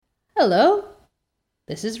Hello,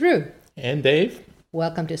 this is Rue. And Dave.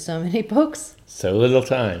 Welcome to So Many Books. So Little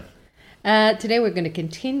Time. Today we're going to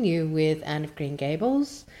continue with Anne of Green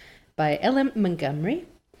Gables by L.M. Montgomery,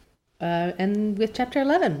 and with chapter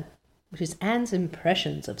 11, which is Anne's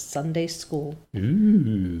Impressions of Sunday School.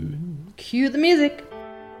 Ooh. Cue the music.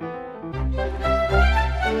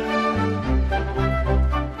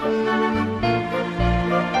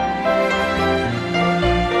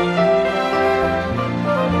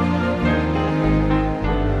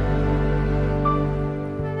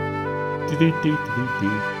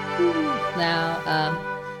 Now,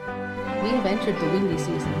 we have entered the windy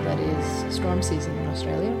season, that is storm season in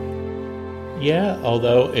Australia. Yeah,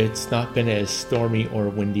 although it's not been as stormy or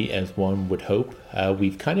windy as one would hope.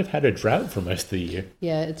 We've kind of had a drought for most of the year.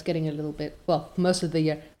 Yeah, it's getting a little bit, well, most of the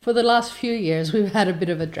year. For the last few years, we've had a bit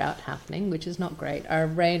of a drought happening, which is not great. Our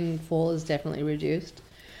rainfall is definitely reduced,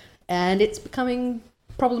 and it's becoming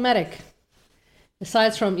problematic.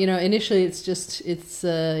 Aside from, initially it's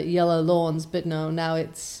yellow lawns, but no, now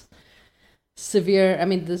it's severe. I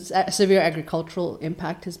mean, the severe agricultural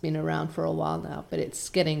impact has been around for a while now, but it's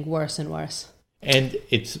getting worse and worse. And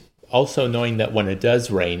it's also knowing that when it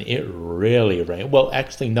does rain, it really rains. Well,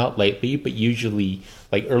 actually not lately, but usually,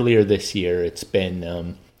 like earlier this year, it's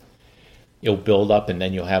been, you'll build up and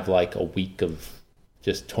then you'll have like a week of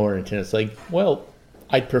just torrent. And it's like, well,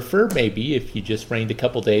 I'd prefer maybe if you just rained a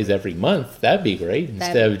couple days every month. That'd be great,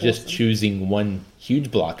 instead of just choosing one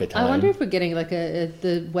huge block of time. I wonder if we're getting like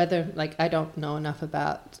the weather, like I don't know enough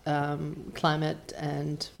about climate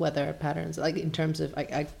and weather patterns, like in terms of,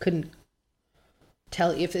 I couldn't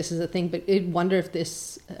tell if this is a thing, but I wonder if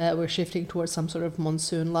this, we're shifting towards some sort of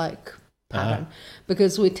monsoon-like pattern.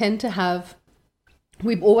 Because we tend to have,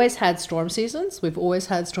 we've always had storm seasons.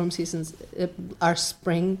 Our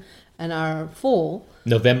spring and our fall.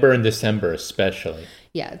 November and December especially.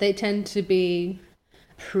 Yeah, they tend to be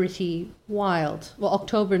pretty wild. Well,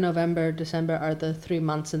 October, November, December are the 3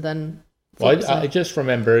 months, and then... Well, I just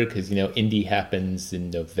remember, because, Indy happens in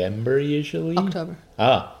November usually. October.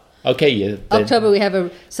 Okay. Yeah, October we have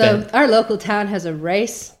our local town has a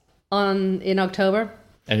race in October.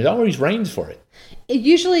 And it always rains for it. It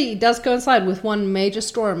usually does coincide with one major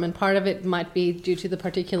storm, and part of it might be due to the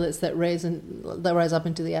particulates that rise up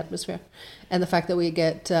into the atmosphere, and the fact that we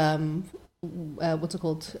get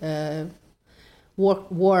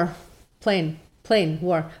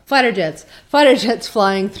fighter jets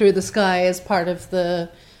flying through the sky as part of the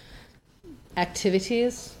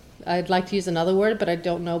activities. I'd like to use another word, but I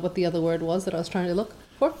don't know what the other word was that I was trying to look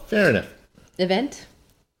for. Fair enough. Event.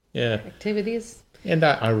 Yeah. Activities. And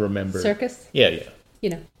I remember. Circus? Yeah.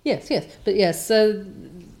 Yes. But yes, so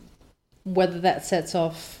whether that sets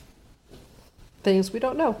off things, we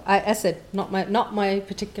don't know. I said, not my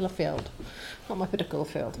particular field. Not my particular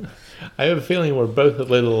field. I have a feeling we're both a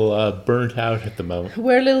little burnt out at the moment.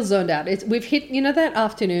 We're a little zoned out. We've hit, that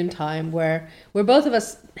afternoon time where we're both of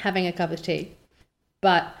us having a cup of tea.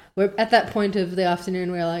 But we're at that point of the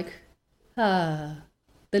afternoon where we're like,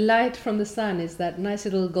 the light from the sun is that nice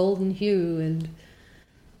little golden hue,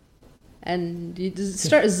 and you just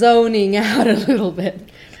start zoning out a little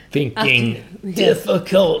bit. Thinking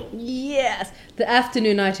difficult. Yes, the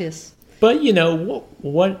afternoonitis. But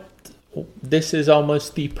what? This is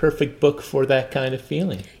almost the perfect book for that kind of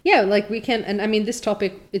feeling. Yeah, like we can, and I mean, this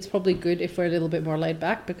topic, it's probably good if we're a little bit more laid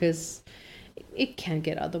back, because it can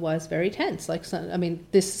get otherwise very tense.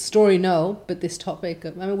 This story, no, but this topic,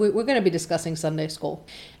 we're going to be discussing Sunday school.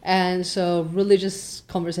 And so religious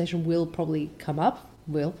conversation will probably come up,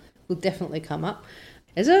 will definitely come up.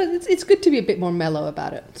 And so it's good to be a bit more mellow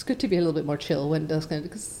about it. It's good to be a little bit more chill when it does,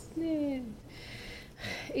 because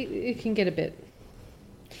it can get a bit...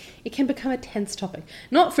 It can become a tense topic.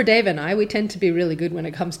 Not for Dave and I. We tend to be really good when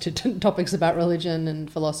it comes to topics about religion and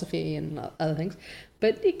philosophy and other things.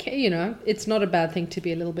 But it's not a bad thing to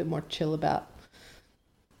be a little bit more chill about,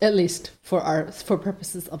 at least for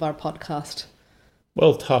purposes of our podcast.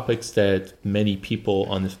 Well, topics that many people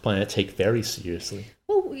on this planet take very seriously.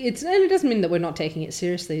 Well, it doesn't mean that we're not taking it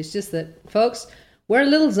seriously. It's just that, folks, we're a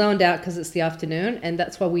little zoned out because it's the afternoon, and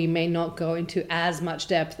that's why we may not go into as much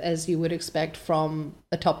depth as you would expect from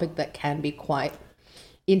a topic that can be quite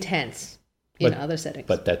intense in other settings.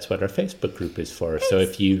 But that's what our Facebook group is for. So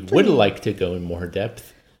if you would like to go in more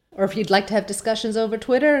depth, or if you'd like to have discussions over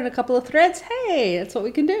Twitter and a couple of threads, hey, that's what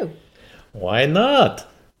we can do. Why not?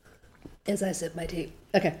 As I sip my tea.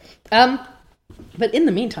 Okay. But in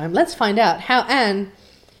the meantime, let's find out how Anne,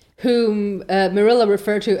 whom Marilla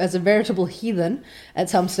referred to as a veritable heathen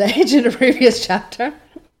at some stage in a previous chapter,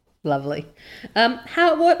 lovely,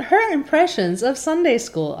 what her impressions of Sunday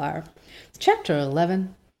school are. Chapter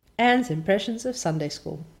 11, Anne's impressions of Sunday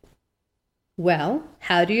school. "Well,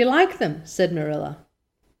 how do you like them?" said Marilla.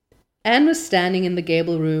 Anne was standing in the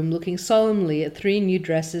gable room looking solemnly at 3 new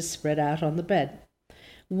dresses spread out on the bed.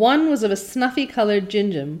 One was of a snuffy-colored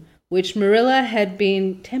gingham, which Marilla had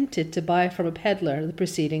been tempted to buy from a peddler the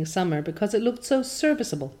preceding summer because it looked so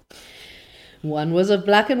serviceable. One was of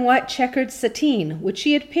black and white checkered sateen, which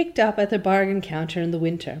she had picked up at the bargain counter in the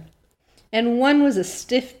winter. And one was a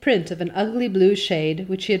stiff print of an ugly blue shade,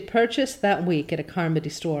 which she had purchased that week at a Carmody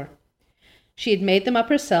store. She had made them up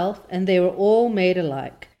herself, and they were all made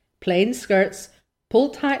alike. Plain skirts,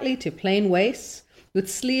 pulled tightly to plain waists, with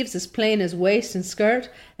sleeves as plain as waist and skirt,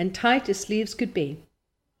 and tight as sleeves could be.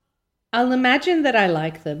 "I'll imagine that I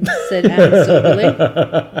like them," said Anne soberly.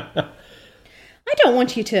 "I don't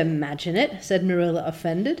want you to imagine it," said Marilla,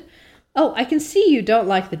 offended. "Oh, I can see you don't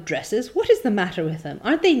like the dresses. What is the matter with them?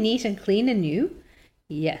 Aren't they neat and clean and new?"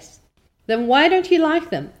 "Yes." "Then why don't you like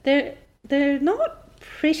them?" They're not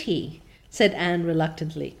pretty," said Anne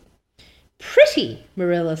reluctantly. "Pretty!"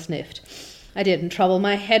 Marilla sniffed. "I didn't trouble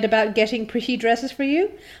my head about getting pretty dresses for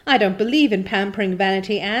you. I don't believe in pampering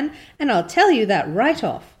vanity, Anne, and I'll tell you that right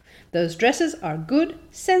off. Those dresses are good,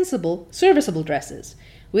 sensible, serviceable dresses,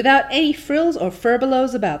 without any frills or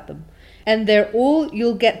furbelows about them, and they're all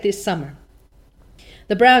you'll get this summer.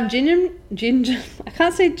 The brown gingham, I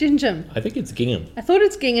can't say gingham. I think it's gingham. I thought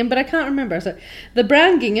it's gingham, but I can't remember. So the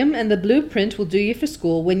brown gingham and the blue print will do you for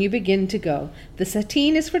school when you begin to go. The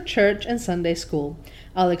sateen is for church and Sunday school.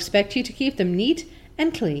 I'll expect you to keep them neat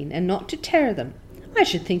and clean and not to tear them. I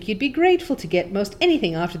should think you'd be grateful to get most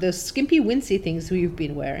anything after those skimpy, wincey things you've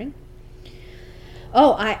been wearing."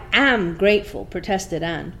 "Oh, I am grateful," protested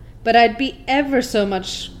Anne. "But I'd be ever so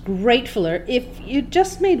much gratefuler if you'd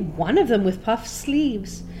just made one of them with puffed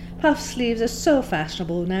sleeves. Puffed sleeves are so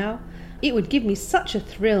fashionable now. It would give me such a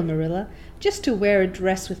thrill, Marilla, just to wear a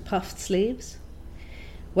dress with puffed sleeves."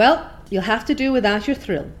 "Well, you'll have to do without your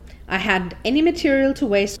thrill. I hadn't any material to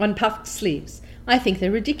waste on puffed sleeves. I think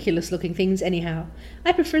they're ridiculous-looking things anyhow.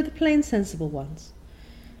 I prefer the plain, sensible ones."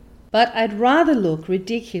 "But I'd rather look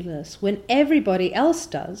ridiculous when everybody else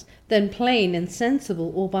does than plain and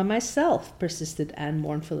sensible all by myself," persisted Anne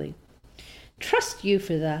mournfully. "Trust you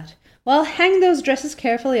for that. Well, hang those dresses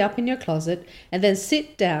carefully up in your closet and then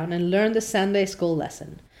sit down and learn the Sunday school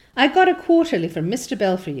lesson. I got a quarterly from Mr.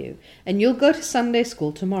 Bell for you, and you'll go to Sunday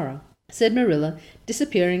school tomorrow," said Marilla,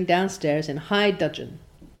 disappearing downstairs in high dudgeon.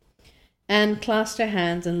 Anne clasped her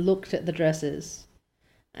hands and looked at the dresses.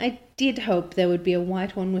 "I did hope there would be a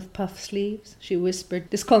white one with puff sleeves," she whispered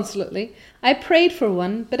disconsolately. "I prayed for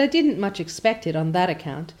one, but I didn't much expect it on that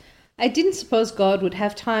account. I didn't suppose God would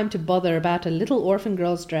have time to bother about a little orphan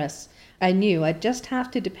girl's dress. I knew I'd just have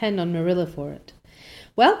to depend on Marilla for it.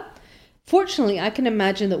 Well, fortunately I can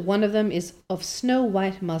imagine that one of them is of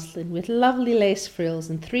snow-white muslin with lovely lace frills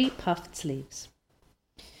and 3 puffed sleeves."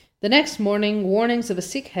 The next morning, warnings of a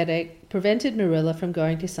sick headache prevented Marilla from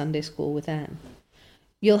going to Sunday school with Anne.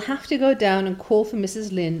 "You'll have to go down and call for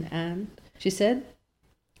Mrs. Lynde, Anne," she said.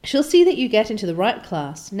 "She'll see that you get into the right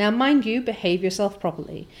class. Now, mind you, behave yourself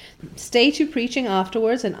properly. Stay to preaching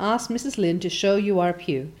afterwards and ask Mrs. Lynde to show you our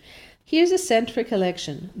pew. Here's a cent for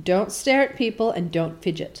collection. Don't stare at people and don't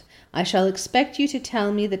fidget. I shall expect you to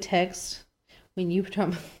tell me the text when you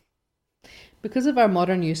come." Because of our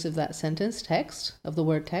modern use of that sentence, text, of the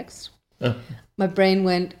word text, my brain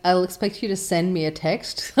went, "I'll expect you to send me a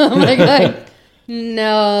text." I'm like,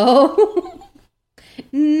 no.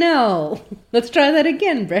 No. Let's try that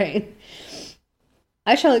again, brain.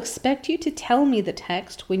 "I shall expect you to tell me the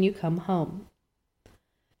text when you come home."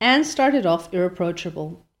 Anne started off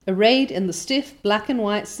irreproachable, arrayed in the stiff black and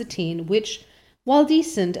white sateen which, while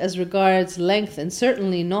decent as regards length and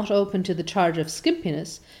certainly not open to the charge of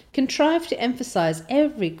skimpiness, contrived to emphasize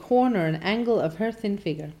every corner and angle of her thin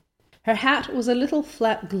figure. Her hat was a little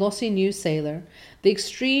flat glossy new sailor, the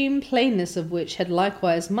extreme plainness of which had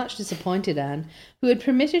likewise much disappointed Anne, who had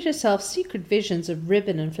permitted herself secret visions of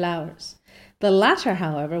ribbon and flowers. The latter,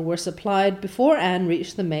 however, were supplied before Anne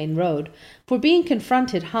reached the main road, for being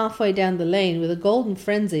confronted halfway down the lane with a golden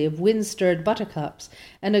frenzy of wind-stirred buttercups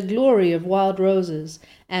and a glory of wild roses,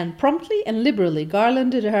 Anne promptly and liberally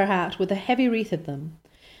garlanded her hat with a heavy wreath of them.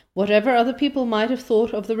 Whatever other people might have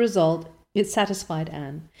thought of the result, it satisfied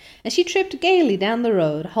Anne, and she tripped gaily down the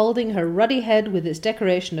road, holding her ruddy head with its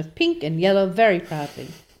decoration of pink and yellow very proudly.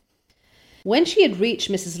 When she had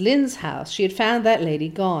reached Mrs. Lynde's house, she had found that lady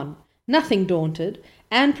gone. Nothing daunted,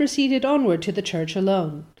 Anne proceeded onward to the church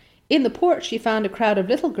alone. In the porch she found a crowd of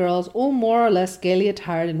little girls, all more or less gaily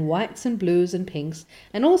attired in whites and blues and pinks,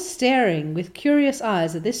 and all staring with curious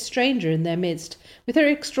eyes at this stranger in their midst, with her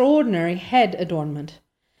extraordinary head adornment.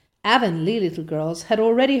 Avonlea little girls had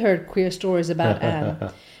already heard queer stories about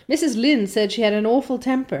Anne. Mrs. Lynde said she had an awful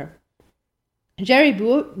temper. Jerry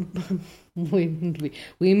Buote...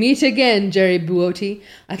 we meet again, Jerry Buote.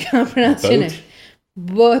 I can't pronounce your name.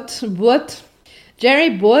 But...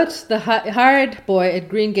 Jerry Buote, the hired boy at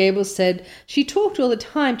Green Gables, said she talked all the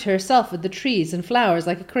time to herself with the trees and flowers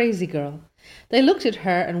like a crazy girl. They looked at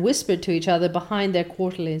her and whispered to each other behind their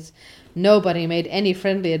quarterlies. Nobody made any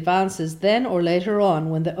friendly advances then or later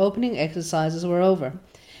on when the opening exercises were over,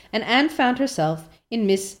 and Anne found herself in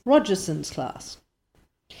Miss Rogerson's class.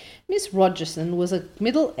 Miss Rogerson was a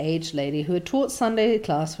middle-aged lady who had taught Sunday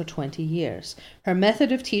class for 20 years. Her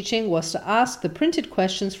method of teaching was to ask the printed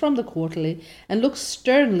questions from the quarterly and look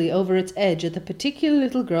sternly over its edge at the particular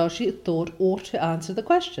little girl she thought ought to answer the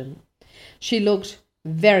question. She looked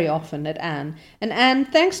very often at Anne, and Anne,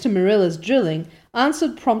 thanks to Marilla's drilling,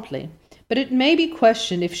 answered promptly, but it may be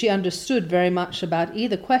questioned if she understood very much about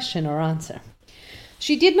either question or answer.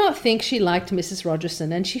 She did not think she liked Mrs.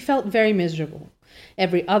 Rogerson, and she felt very miserable.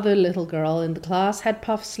 Every other little girl in the class had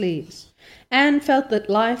puff sleeves. Anne felt that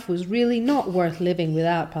life was really not worth living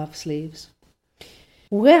without puff sleeves.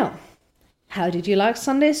 "Well, how did you like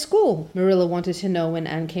Sunday school?" Marilla wanted to know when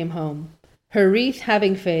Anne came home. Her wreath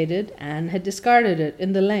having faded, Anne had discarded it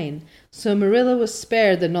in the lane, so Marilla was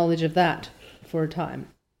spared the knowledge of that for a time.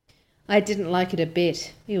 "I didn't like it a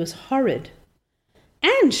bit. It was horrid."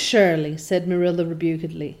 "Anne Shirley," said Marilla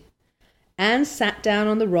rebukingly. Anne sat down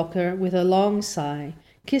on the rocker with a long sigh,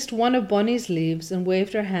 kissed one of Bonny's leaves, and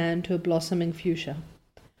waved her hand to a blossoming fuchsia.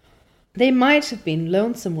 "They might have been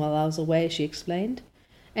lonesome while I was away," she explained.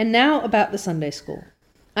 "And now about the Sunday school.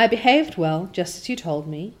 I behaved well, just as you told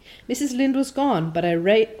me. Mrs. Lynde was gone, but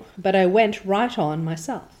I went right on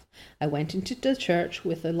myself. I went into the church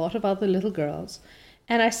with a lot of other little girls,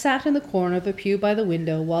 and I sat in the corner of a pew by the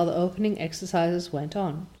window while the opening exercises went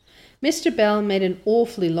on. Mr. Bell made an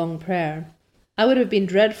awfully long prayer. I would have been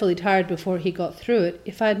dreadfully tired before he got through it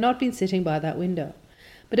if I had not been sitting by that window.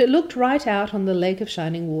 But it looked right out on the lake of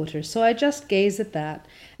shining water, so I just gazed at that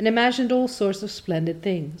and imagined all sorts of splendid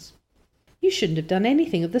things." "You shouldn't have done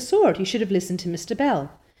anything of the sort. You should have listened to Mr. Bell."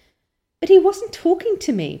 "But he wasn't talking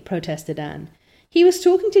to me," protested Anne. "He was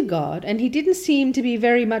talking to God, and he didn't seem to be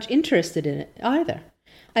very much interested in it either.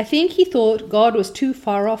 I think he thought God was too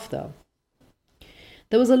far off, though."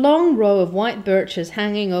 There was a long row of white birches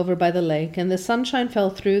hanging over by the lake, and the sunshine fell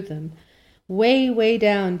through them, way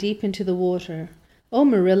down deep into the water. Oh,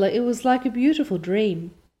 Marilla, it was like a beautiful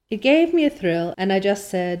dream. It gave me a thrill, and I just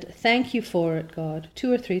said, "Thank you for it, God,"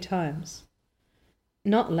 2 or 3 times.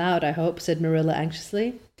 "Not loud, I hope," said Marilla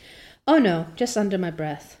anxiously. "Oh, no, just under my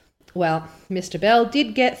breath." "Well, Mr. Bell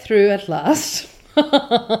did get through at last."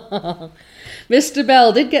 Mr.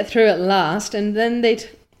 Bell did get through at last, and then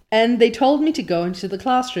they told me to go into the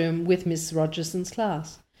classroom with Miss Rogerson's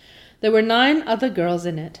class. There were 9 other girls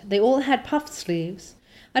in it. They all had puffed sleeves.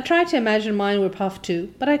 I tried to imagine mine were puffed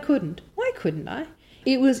too, but I couldn't. Why couldn't I?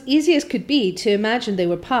 It was easy as could be to imagine they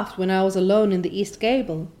were puffed when I was alone in the east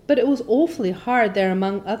gable, but it was awfully hard there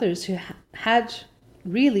among others who had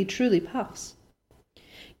really truly puffs.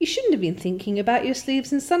 "You shouldn't have been thinking about your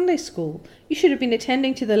sleeves in Sunday school. You should have been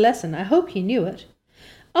attending to the lesson. I hope you knew it."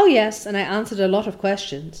 "Oh, yes, and I answered a lot of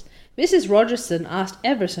questions. Mrs. Rogerson asked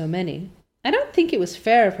ever so many. I don't think it was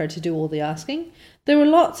fair of her to do all the asking. There were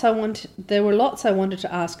lots I wanted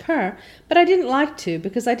to ask her, but I didn't like to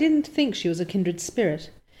because I didn't think she was a kindred spirit.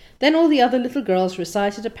 Then all the other little girls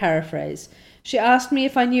recited a paraphrase. She asked me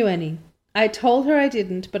if I knew any. I told her I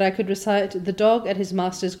didn't, but I could recite The Dog at His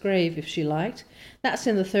Master's Grave if she liked. That's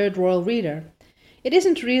in the Third Royal Reader. It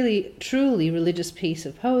isn't really truly religious piece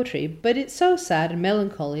of poetry, but it's so sad and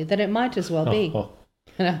melancholy that it might as well be.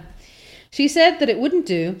 She said that it wouldn't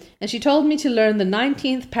do, and she told me to learn the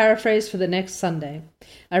 19th paraphrase for the next Sunday.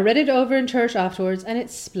 I read it over in church afterwards, and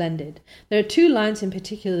it's splendid. There are 2 lines in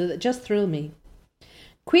particular that just thrill me.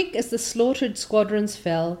 "Quick as the slaughtered squadrons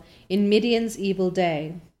fell in Midian's evil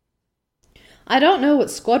day." I don't know what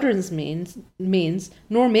squadrons means,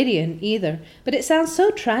 nor Midian either, but it sounds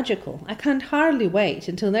so tragical. I can't hardly wait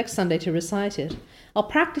until next Sunday to recite it. I'll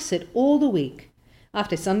practice it all the week.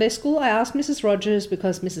 After Sunday school, I asked Mrs. Rogers,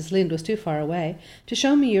 because Mrs. Lynde was too far away, to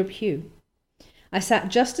show me your pew. I sat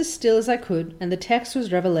just as still as I could, and the text was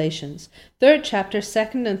Revelations, 3rd chapter,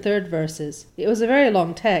 2nd and 3rd verses. It was a very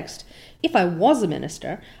long text. If I was a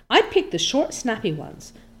minister, I'd pick the short, snappy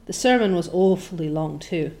ones. The sermon was awfully long,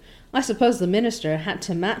 too. I suppose the minister had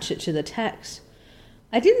to match it to the text.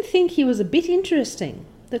 I didn't think he was a bit interesting.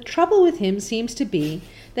 The trouble with him seems to be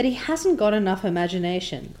that he hasn't got enough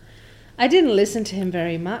imagination. I didn't listen to him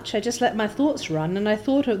very much. I just let my thoughts run, and I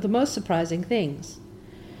thought of the most surprising things.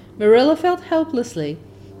 Marilla felt helplessly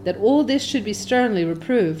that all this should be sternly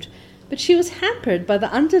reproved, but she was hampered by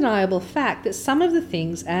the undeniable fact that some of the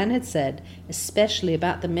things Anne had said, especially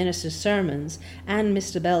about the minister's sermons and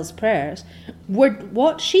Mr. Bell's prayers, were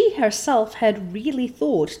what she herself had really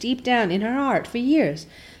thought deep down in her heart for years,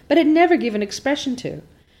 but had never given expression to.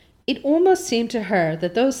 It almost seemed to her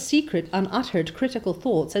that those secret, unuttered critical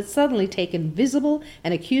thoughts had suddenly taken visible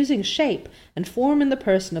and accusing shape and form in the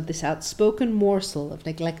person of this outspoken morsel of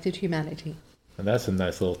neglected humanity. And that's a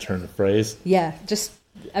nice little turn of phrase. Yeah,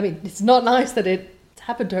 it's not nice that it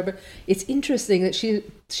happened to her, but it's interesting that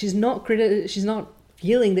she's not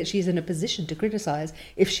feeling that she's in a position to criticize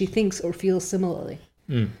if she thinks or feels similarly.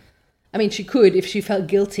 I mean, she could if she felt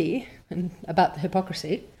guilty about the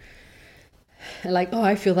hypocrisy. Like, oh,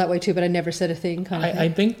 I feel that way too, but I never said a thing. I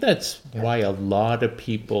think that's why a lot of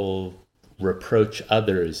people reproach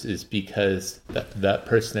others, is because that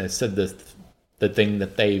person has said the thing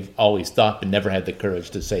that they've always thought but never had the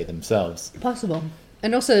courage to say themselves. Possible.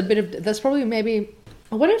 And also a bit of, that's probably maybe,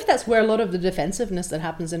 I wonder if that's where a lot of the defensiveness that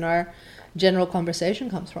happens in our general conversation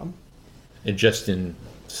comes from. And just in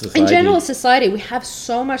society. In general society, we have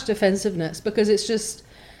so much defensiveness because it's just,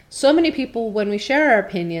 so many people, when we share our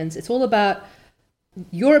opinions, it's all about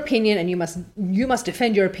your opinion and you must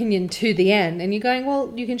defend your opinion to the end. And you're going,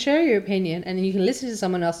 well, you can share your opinion and you can listen to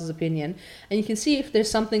someone else's opinion and you can see if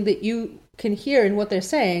there's something that you can hear in what they're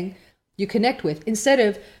saying, you connect with, instead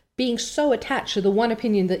of being so attached to the one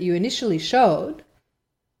opinion that you initially showed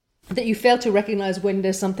that you fail to recognize when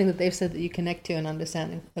there's something that they've said that you connect to and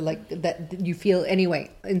understand, like that you feel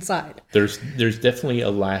anyway inside. There's definitely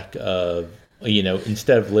a lack of,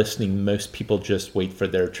 instead of listening, most people just wait for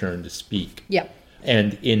their turn to speak. Yeah.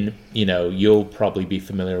 And you'll probably be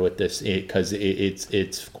familiar with this because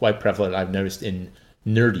it's quite prevalent, I've noticed, in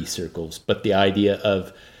nerdy circles. But the idea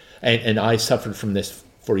of, and I suffered from this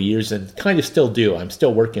for years and kind of still do. I'm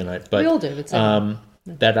still working on it. But we all do.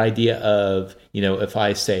 that idea of, if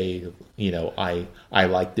I say, I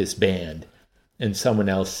like this band, and someone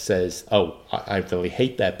else says, oh, I really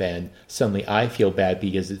hate that band, suddenly I feel bad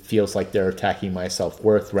because it feels like they're attacking my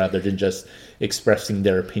self-worth rather than just expressing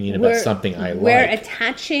their opinion about something I like. We're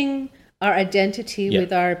attaching our identity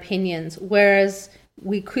with our opinions, whereas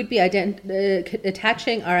we could be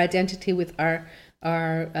attaching our identity with our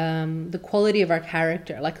the quality of our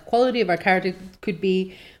character. Like, the quality of our character could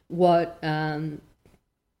be what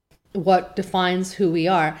defines who we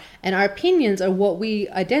are, and our opinions are what we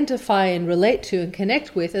identify and relate to and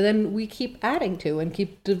connect with, and then we keep adding to and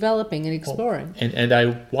keep developing and exploring. And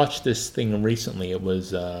I watched this thing recently. It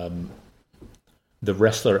was the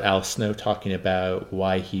wrestler Al Snow talking about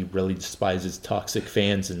why he really despises toxic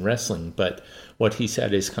fans in wrestling, but what he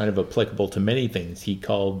said is kind of applicable to many things. He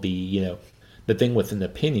called the thing with an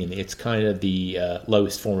opinion, it's kind of the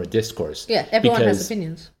lowest form of discourse. Yeah, everyone has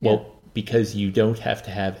opinions. Well, because you don't have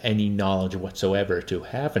to have any knowledge whatsoever to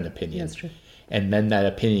have an opinion. That's true. And then that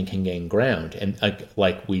opinion can gain ground. And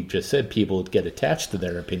like we just said, people get attached to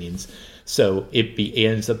their opinions. So it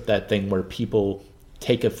ends up that thing where people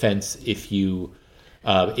take offense if you,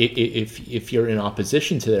 if you're in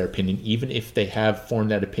opposition to their opinion, even if they have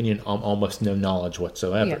formed that opinion on almost no knowledge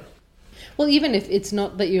whatsoever. Yeah. Well, even if it's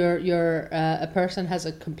not that you're a person has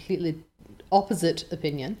a completely opposite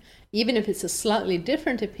opinion, even if it's a slightly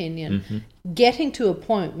different opinion, getting to a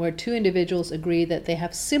point where two individuals agree that they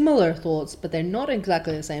have similar thoughts, but they're not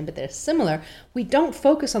exactly the same, but they're similar, we don't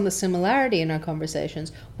focus on the similarity in our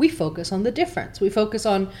conversations. We focus on the difference. We focus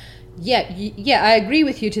on, I agree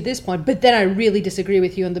with you to this point, but then I really disagree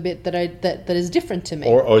with you on the bit that is different to me.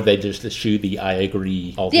 Or they just eschew the I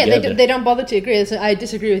agree altogether. Yeah, they don't bother to agree. So I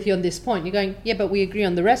disagree with you on this point. You're going, yeah, but we agree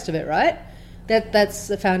on the rest of it, right? That's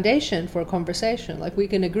the foundation for a conversation. Like, we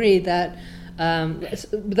can agree that,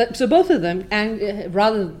 so both of them, and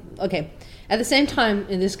at the same time,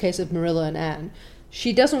 in this case of Marilla and Anne,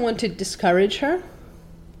 she doesn't want to discourage her,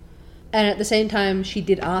 and at the same time, she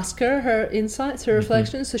did ask her insights, her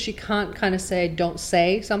reflections, so she can't kind of say, don't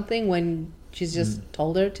say something when she's just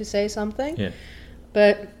told her to say something. Yeah.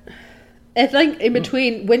 But I think in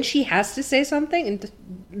between, when she has to say something, in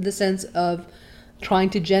the sense of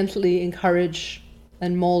trying to gently encourage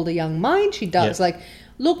and mold a young mind, she does. Yeah. Like,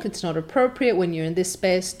 look, it's not appropriate when you're in this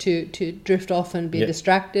space to drift off and be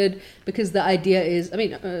distracted, because the idea is,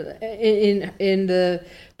 in the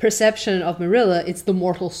perception of Marilla, it's the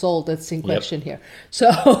mortal soul that's in question here.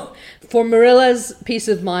 So for Marilla's peace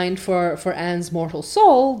of mind, for Anne's mortal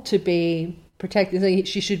soul to be protected,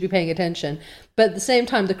 she should be paying attention. But at the same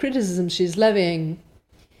time, the criticisms she's levying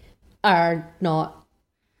are not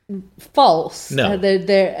false. No.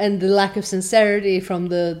 They're, and the lack of sincerity from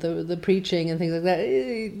the preaching and things like that.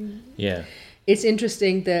 Yeah. It's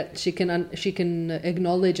interesting that she can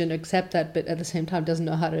acknowledge and accept that, but at the same time doesn't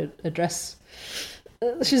know how to address.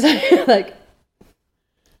 She's like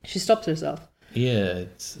she stops herself. Yeah,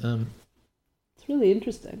 it's really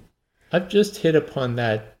interesting. I've just hit upon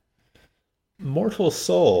that mortal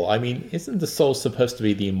soul. I mean, isn't the soul supposed to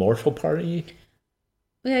be the immortal part of you?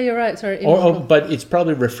 Yeah, you're right. Sorry, But it's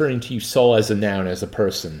probably referring to you soul as a noun, as a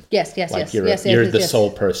person. Yes. You're the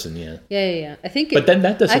soul person. Yeah. Yeah. I think. But then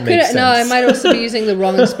that doesn't make sense. No, I might also be using the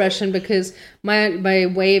wrong expression because my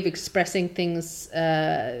way of expressing things,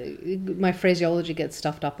 my phraseology gets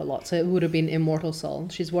stuffed up a lot. So it would have been immortal soul.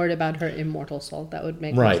 She's worried about her immortal soul. That would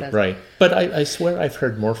make more sense. Right. But I swear I've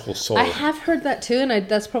heard mortal soul. I have heard that too, and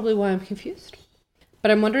that's probably why I'm confused. But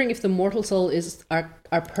I'm wondering if the mortal soul is our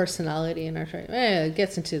personality and our trait. It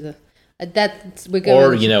gets into the at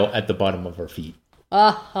the bottom of our feet.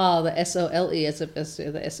 The S-O-L-E as opposed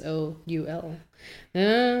to the S-O-U-L.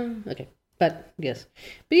 Okay, but yes,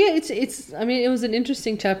 but yeah, it's. I mean, it was an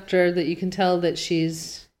interesting chapter that you can tell that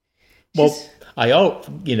she's I've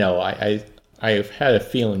had a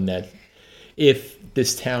feeling that if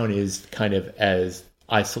this town is kind of as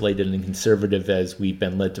isolated and conservative as we've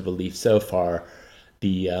been led to believe so far,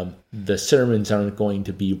 the sermons aren't going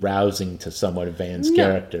to be rousing to someone of Anne's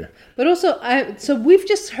character. But also, so we've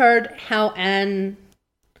just heard how Anne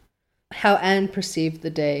perceived the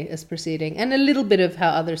day as proceeding, and a little bit of how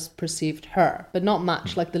others perceived her, but not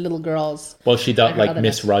much, like the little girls. Well, she thought like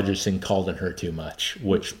Miss Rogerson called on her too much,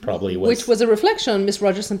 which probably was... Which was a reflection on Miss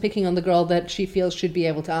Rogerson picking on the girl that she feels should be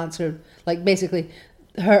able to answer, like basically...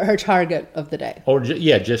 Her target of the day, or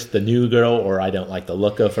just the new girl, or I don't like the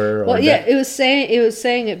look of her. It was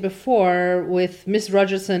saying it before. With Miss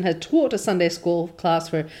Rogerson had taught a Sunday school class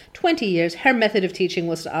for 20 years. Her method of teaching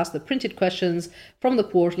was to ask the printed questions from the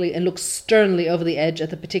quarterly and look sternly over the edge at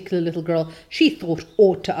the particular little girl she thought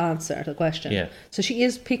ought to answer the question. Yeah. So she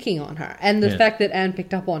is picking on her, and the fact that Anne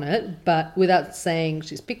picked up on it, but without saying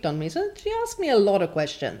she's picked on me. So she asked me a lot of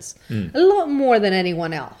questions, a lot more than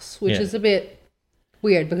anyone else, which is a bit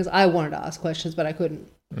weird because I wanted to ask questions, but I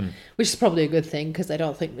couldn't. Which is probably a good thing because I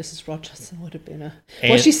don't think Mrs. Rogerson would have been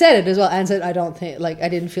well, she said it as well. Anne said, I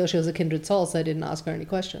didn't feel she was a kindred soul, so I didn't ask her any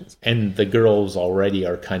questions. And the girls already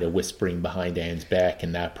are kind of whispering behind Anne's back,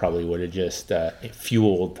 and that probably would have just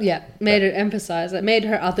fueled. Yeah, made her emphasize. It made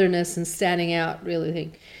her otherness and standing out really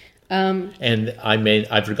think. And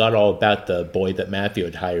I forgot all about the boy that Matthew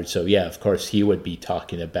had hired. So yeah, of course he would be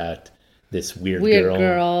talking about this weird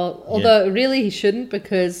girl. Although really he shouldn't,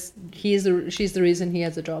 because she's the reason he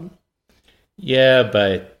has a job. Yeah,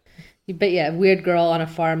 but weird girl on a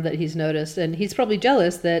farm that he's noticed, and he's probably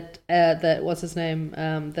jealous that what's his name,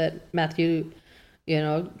 that Matthew,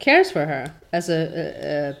 cares for her as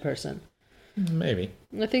a person. Maybe.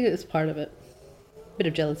 I think it's part of it. Bit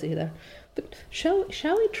of jealousy there. But shall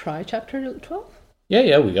we try chapter 12?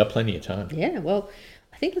 Yeah, we got plenty of time. Yeah, well,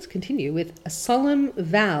 I think let's continue with a solemn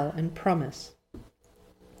vow and promise.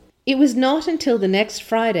 It was not until the next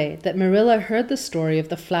Friday that Marilla heard the story of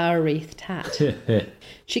the flower-wreathed hat.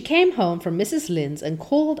 She came home from Mrs. Lynde's and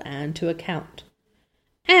called Anne to account.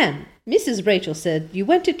 Anne, Mrs. Rachel said you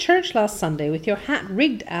went to church last Sunday with your hat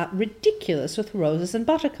rigged out ridiculous with roses and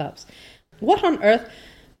buttercups. What on earth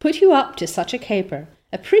put you up to such a caper?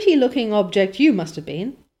 A pretty-looking object you must have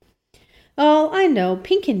been. Oh, I know,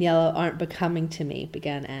 pink and yellow aren't becoming to me,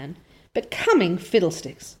 began Anne. Becoming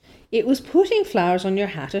fiddlesticks. It was putting flowers on your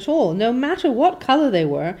hat at all, no matter what colour they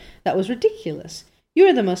were. That was ridiculous. You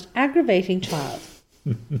are the most aggravating child.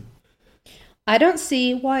 I don't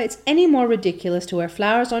see why it's any more ridiculous to wear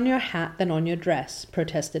flowers on your hat than on your dress,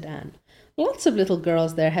 protested Anne. Lots of little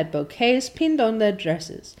girls there had bouquets pinned on their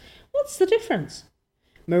dresses. What's the difference?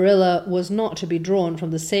 Marilla was not to be drawn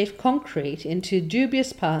from the safe concrete into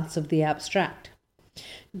dubious paths of the abstract.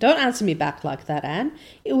 Don't answer me back like that, Anne.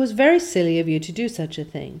 It was very silly of you to do such a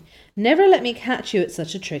thing. Never let me catch you at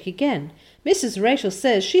such a trick again. Mrs. Rachel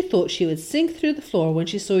says she thought she would sink through the floor when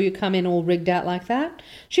she saw you come in all rigged out like that.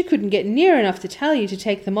 She couldn't get near enough to tell you to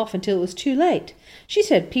take them off until it was too late. She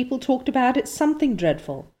said people talked about it something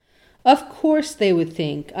dreadful. Of course they would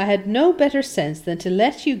think I had no better sense than to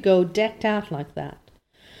let you go decked out like that.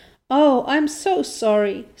 Oh, I'm so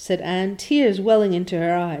sorry, said Anne, tears welling into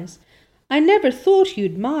her eyes. I never thought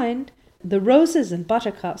you'd mind. The roses and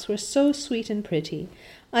buttercups were so sweet and pretty.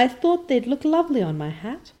 I thought they'd look lovely on my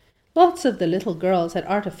hat. Lots of the little girls had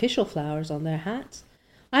artificial flowers on their hats.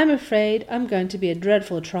 I'm afraid I'm going to be a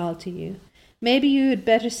dreadful trial to you. Maybe you had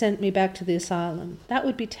better send me back to the asylum. That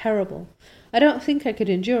would be terrible. I don't think I could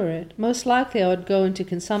endure it. Most likely I would go into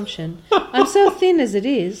consumption. I'm so thin as it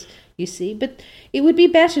is, you see, but it would be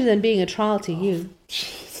better than being a trial to you.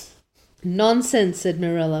 Nonsense, said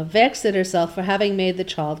Marilla, vexed at herself for having made the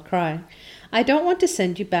child cry. I don't want to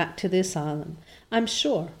send you back to the asylum, I'm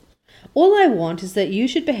sure. All I want is that you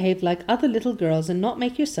should behave like other little girls and not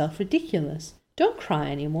make yourself ridiculous. Don't cry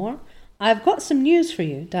any more. I've got some news for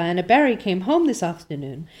you. Diana Barry came home this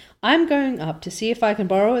afternoon. I'm going up to see if I can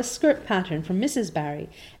borrow a skirt pattern from Mrs. Barry,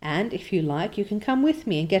 and if you like, you can come with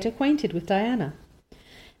me and get acquainted with Diana.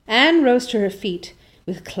 Anne rose to her feet,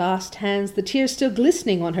 with clasped hands, the tears still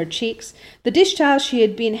glistening on her cheeks. The dish towel she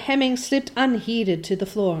had been hemming slipped unheeded to the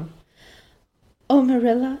floor. Oh,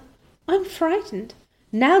 Marilla, I'm frightened.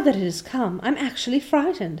 Now that it has come, I'm actually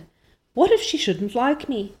frightened. What if she shouldn't like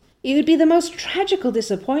me? It would be the most tragical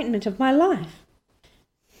disappointment of my life.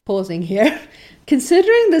 Pausing here,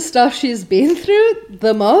 considering the stuff she's been through,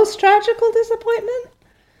 the most tragical disappointment?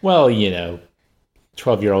 Well,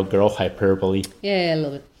 12-year-old girl hyperbole. Yeah, a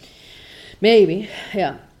little bit. Maybe,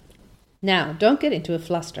 yeah. Now, don't get into a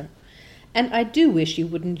fluster. And I do wish you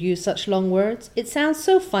wouldn't use such long words. It sounds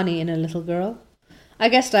so funny in a little girl. I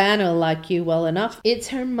guess Diana will like you well enough. It's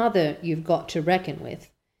her mother you've got to reckon with.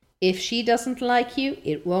 If she doesn't like you,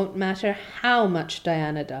 it won't matter how much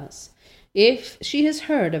Diana does. If she has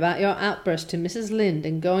heard about your outburst to Mrs. Lynde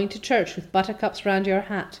and going to church with buttercups round your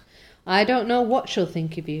hat, I don't know what she'll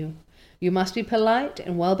think of you. You must be polite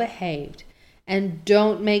and well-behaved, and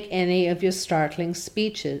don't make any of your startling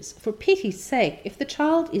speeches. For pity's sake, if the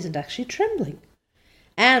child isn't actually trembling.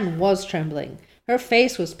 Anne was trembling. Her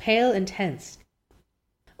face was pale and tense.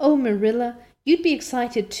 Oh, Marilla, you'd be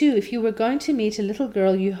excited too if you were going to meet a little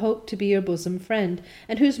girl you hoped to be your bosom friend,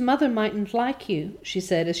 and whose mother mightn't like you, she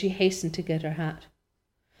said as she hastened to get her hat.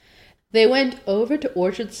 They went over to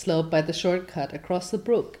Orchard Slope by the short cut across the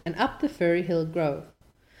brook and up the Furry Hill Grove.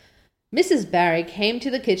 Mrs. Barry came to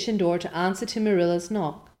the kitchen door to answer to Marilla's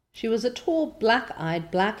knock. She was a tall, black-eyed,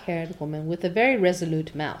 black-haired woman with a very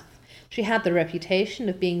resolute mouth. She had the reputation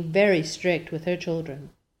of being very strict with her children.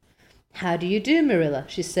 How do you do, Marilla?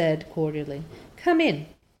 She said cordially. Come in.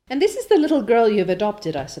 And this is the little girl you have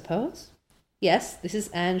adopted, I suppose? Yes, this is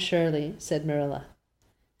Anne Shirley, said Marilla.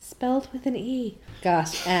 Spelled with an E,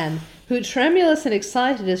 gasped Anne, who, tremulous and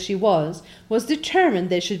excited as she was determined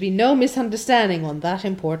there should be no misunderstanding on that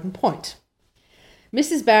important point.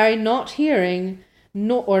 Mrs. Barry, not hearing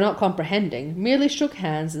or not comprehending, merely shook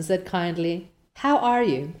hands and said kindly, How are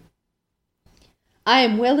you? I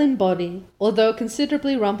am well in body, although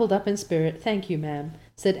considerably rumpled up in spirit, thank you, ma'am,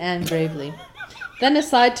 said Anne gravely. Then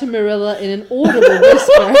aside to Marilla in an audible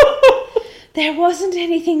whisper, There wasn't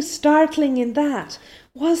anything startling in that,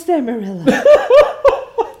 was there, Marilla?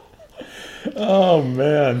 Oh,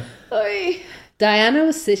 man. Oy. Diana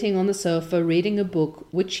was sitting on the sofa reading a book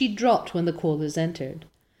which she dropped when the callers entered.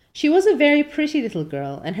 She was a very pretty little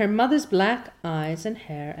girl, and her mother's black eyes and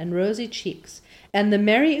hair and rosy cheeks, and the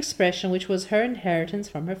merry expression which was her inheritance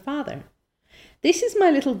from her father. This is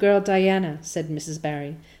my little girl Diana, said Mrs.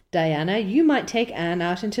 Barry. Diana, you might take Anne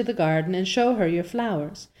out into the garden and show her your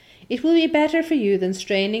flowers. It will be better for you than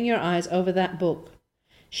straining your eyes over that book.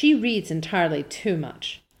 She reads entirely too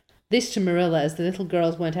much. This to Marilla as the little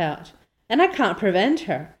girls went out. And I can't prevent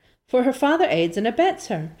her, for her father aids and abets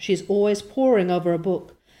her. She's always poring over a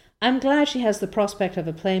book. I'm glad she has the prospect of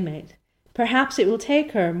a playmate. Perhaps it will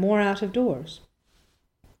take her more out of doors.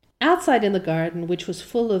 Outside in the garden, which was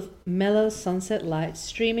full of mellow sunset light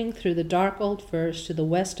streaming through the dark old firs to the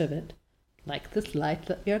west of it, like this light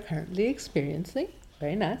that we are currently experiencing,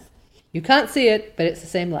 very nice. You can't see it, but it's the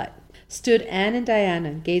same light. Stood Anne and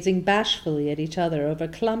Diana, gazing bashfully at each other over a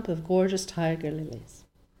clump of gorgeous tiger lilies.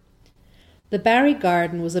 The Barry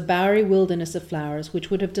garden was a bowery wilderness of flowers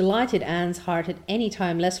which would have delighted Anne's heart at any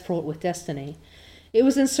time less fraught with destiny. It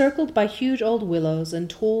was encircled by huge old willows and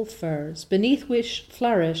tall firs, beneath which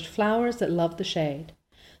flourished flowers that loved the shade.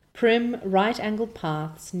 Prim, right-angled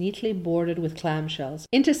paths, neatly bordered with clamshells,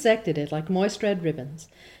 intersected it like moist red ribbons,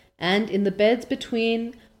 and in the beds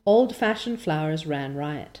between, old-fashioned flowers ran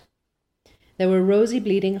riot. There were rosy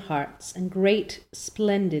bleeding hearts and great,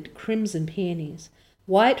 splendid crimson peonies,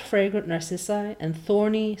 white fragrant narcissi and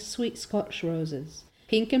thorny, sweet Scotch roses,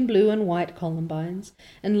 pink and blue and white columbines,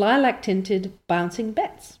 and lilac-tinted bouncing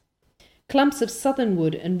bets, clumps of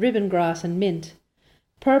southernwood and ribbon grass and mint,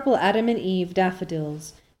 purple Adam and Eve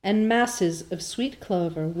daffodils, and masses of sweet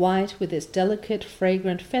clover, white with its delicate,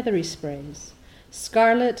 fragrant, feathery sprays,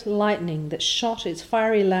 scarlet lightning that shot its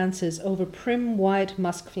fiery lances over prim white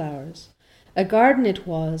musk flowers. A garden it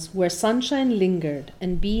was, where sunshine lingered,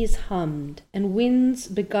 and bees hummed, and winds,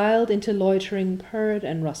 beguiled into loitering, purred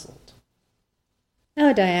and rustled.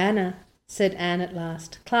 Oh, Diana, said Anne at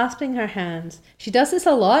last, clasping her hands. She does this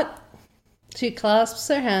a lot. She clasps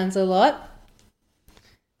her hands a lot.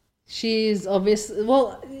 She's obviously,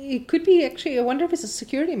 well, it could be actually, I wonder if it's a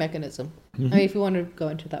security mechanism. I mean, if you want to go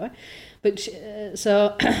into it that way. But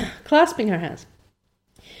so, clasping her hands.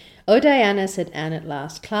 Oh, Diana, said Anne at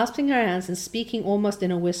last, clasping her hands and speaking almost in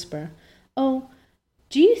a whisper. Oh,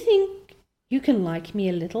 do you think you can like me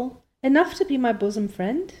a little? Enough to be my bosom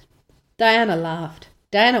friend? Diana laughed.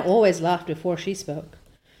 Diana always laughed before she spoke.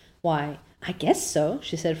 Why, I guess so,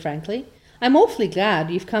 she said frankly. I'm awfully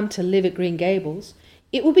glad you've come to live at Green Gables.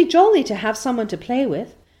 It will be jolly to have someone to play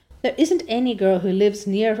with. There isn't any girl who lives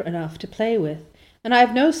near enough to play with, and I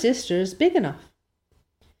have no sisters big enough.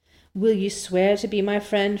 Will you swear to be my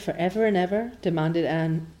friend for ever and ever? Demanded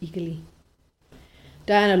Anne eagerly.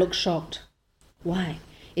 Diana looked shocked. Why,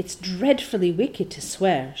 it's dreadfully wicked to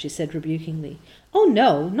swear, she said rebukingly. Oh,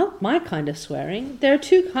 no, not my kind of swearing. There are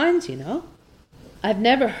two kinds, you know. I've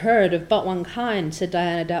never heard of but one kind, said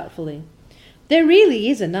Diana doubtfully. There really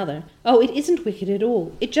is another. Oh, it isn't wicked at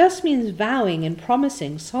all. It just means vowing and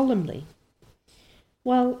promising solemnly.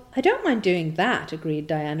 Well, I don't mind doing that, agreed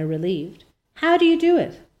Diana, relieved. How do you do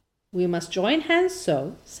it? We must join hands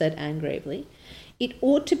so, said Anne gravely. It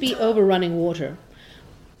ought to be over running water.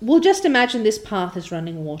 We'll just imagine this path is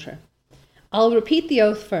running water. I'll repeat the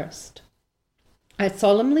oath first. I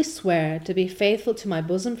solemnly swear to be faithful to my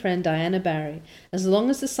bosom friend Diana Barry, as long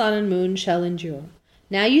as the sun and moon shall endure.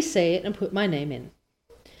 Now you say it and put my name in.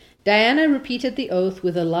 Diana repeated the oath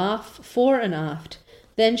with a laugh fore and aft.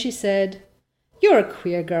 Then she said, You're a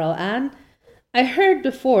queer girl, Anne. I heard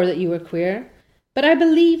before that you were queer, but I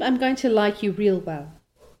believe I'm going to like you real well.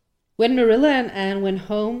 When Marilla and Anne went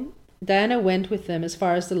home, Diana went with them as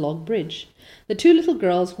far as the log bridge. The two little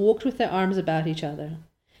girls walked with their arms about each other.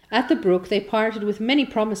 At the brook they parted with many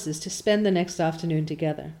promises to spend the next afternoon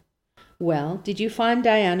together. Well, did you find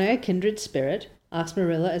Diana a kindred spirit? Asked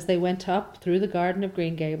Marilla as they went up through the garden of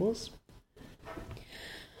Green Gables.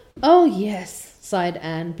 Oh, yes, sighed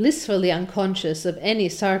Anne, blissfully unconscious of any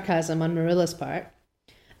sarcasm on Marilla's part.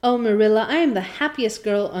 Oh, Marilla, I am the happiest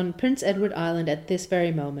girl on Prince Edward Island at this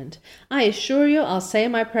very moment. I assure you I'll say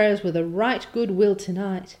my prayers with a right good will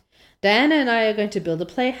tonight. Diana and I are going to build a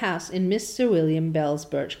playhouse in Mr. William Bell's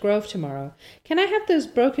Birch Grove tomorrow. Can I have those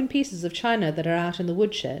broken pieces of china that are out in the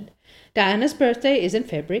woodshed? Diana's birthday is in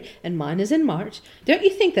February and mine is in March. Don't you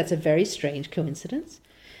think that's a very strange coincidence?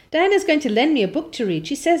 Diana's going to lend me a book to read.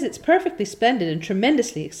 She says it's perfectly splendid and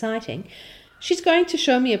tremendously exciting. She's going to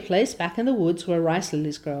show me a place back in the woods where rice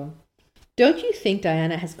lilies grow. Don't you think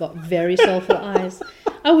Diana has got very soulful eyes?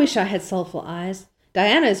 I wish I had soulful eyes.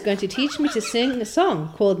 Diana is going to teach me to sing a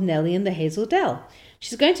song called Nellie in the Hazel Dell.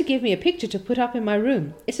 She's going to give me a picture to put up in my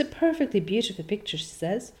room. It's a perfectly beautiful picture, she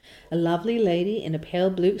says. A lovely lady in a pale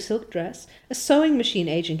blue silk dress. A sewing machine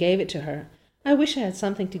agent gave it to her. I wish I had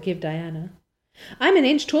something to give Diana. I'm an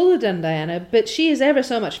inch taller than Diana, but she is ever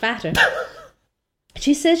so much fatter.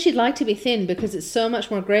 She says she'd like to be thin because it's so much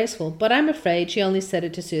more graceful, but I'm afraid she only said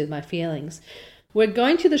it to soothe my feelings. We're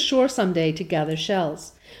going to the shore some day to gather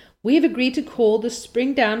shells. We have agreed to call the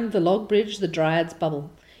spring down the log bridge the Dryad's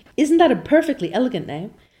Bubble. Isn't that a perfectly elegant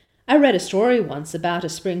name? I read a story once about a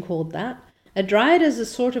spring called that. A dryad is a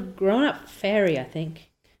sort of grown-up fairy, I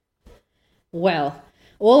think. Well,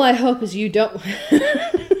 all I hope is you don't...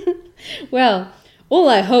 Well, all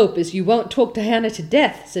I hope is you won't talk Diana to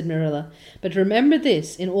death, said Marilla. But remember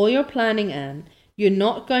this, in all your planning, Anne, you're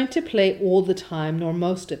not going to play all the time nor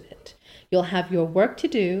most of it. You'll have your work to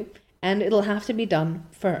do, and it'll have to be done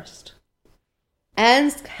first.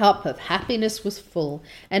 Anne's cup of happiness was full,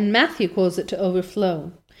 and Matthew caused it to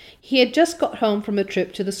overflow. He had just got home from a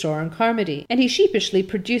trip to the store in Carmody, and he sheepishly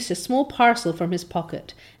produced a small parcel from his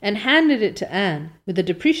pocket and handed it to Anne with a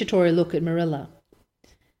depreciatory look at Marilla.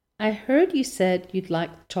 I heard you said you'd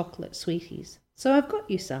like chocolate sweeties, so I've got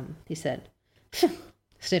you some, he said.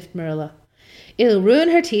 Sniffed Marilla. It'll ruin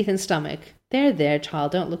her teeth and stomach. There,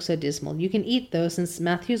 child, don't look so dismal. You can eat those since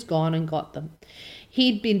Matthew's gone and got them.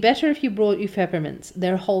 He'd been better if you brought you peppermints.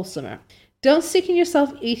 They're wholesomer. Don't sicken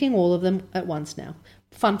yourself eating all of them at once now.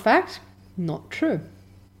 Fun fact, not true.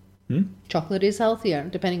 Chocolate is healthier,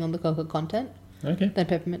 depending on the cocoa content, than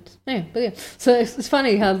peppermint. Yeah, but yeah. So it's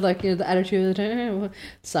funny how, like, the attitude of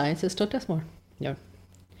scientists don't test more. No.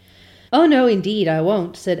 Oh, no, indeed, I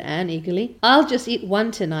won't, said Anne eagerly. I'll just eat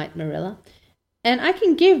one tonight, Marilla. And I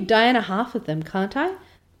can give Diana half of them, can't I?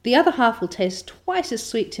 The other half will taste twice as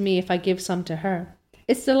sweet to me if I give some to her.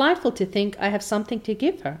 It's delightful to think I have something to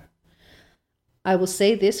give her. I will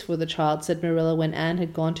say this for the child, said Marilla when Anne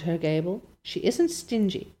had gone to her gable. She isn't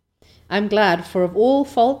stingy. I'm glad, for of all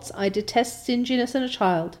faults I detest stinginess in a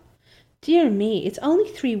child. Dear me, it's only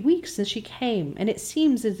 3 weeks since she came, and it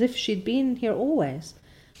seems as if she'd been here always.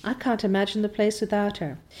 I can't imagine the place without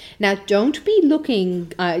her. Now, don't be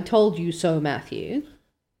looking, I told you so, Matthew.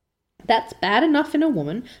 That's bad enough in a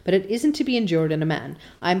woman, but it isn't to be endured in a man.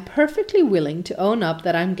 I'm perfectly willing to own up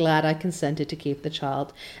that I'm glad I consented to keep the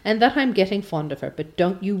child, and that I'm getting fond of her, but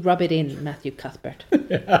don't you rub it in, Matthew Cuthbert.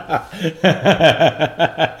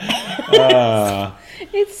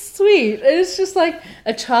 It's sweet. It's just like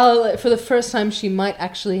a child, for the first time, she might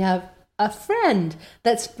actually have a friend.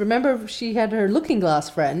 Remember, she had her looking glass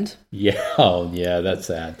friend. Yeah, oh yeah, that's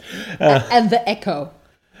sad. And the echo.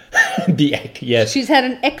 The echo, yes. She's had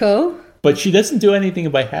an echo. But she doesn't do anything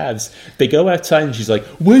by halves. They go outside and she's like,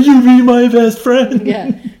 will you be my best friend?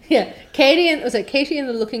 Yeah. Katie in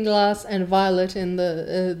the looking glass and Violet in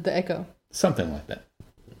the echo. Something like that.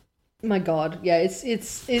 My God, yeah,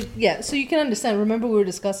 it's yeah. So you can understand. Remember, we were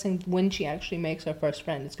discussing when she actually makes her first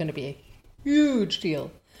friend. It's going to be a huge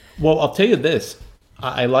deal. Well, I'll tell you this.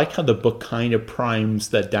 I like how the book kind of primes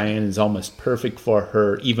that Diane is almost perfect for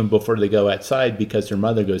her even before they go outside, because her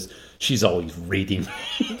mother goes, she's always reading.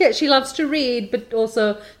 Yeah, she loves to read, but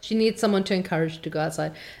also she needs someone to encourage her to go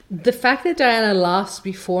outside. The fact that Diana laughs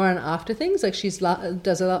before and after things, like she has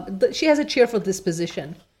a cheerful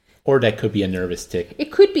disposition. Or that could be a nervous tick.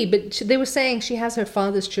 It could be, but they were saying she has her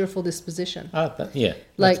father's cheerful disposition. Yeah,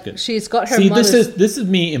 like that's good. She's got her. See, mother's... this is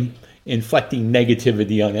me inflecting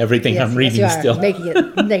negativity on everything I'm reading. Yes, still making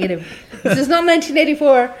it negative. This is not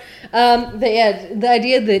 1984. The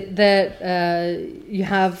idea that you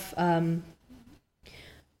have,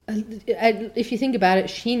 if you think about it,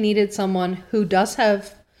 she needed someone who does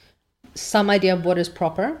have some idea of what is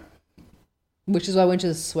proper. Which is why I went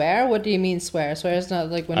to swear. What do you mean swear? Swear is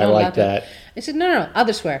not like we're not allowed that. I said no,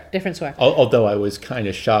 other swear, different swear. Although I was kind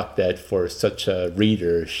of shocked that for such a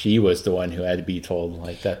reader, she was the one who had to be told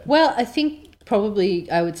like that. Well, I think probably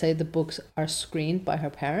I would say the books are screened by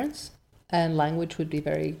her parents, and language would be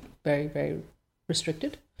very, very, very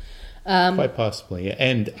restricted. Quite possibly,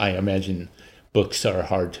 and I imagine books are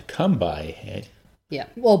hard to come by. Yeah,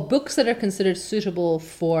 well, books that are considered suitable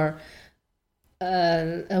for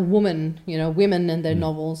a woman, women and their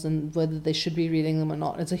novels, and whether they should be reading them or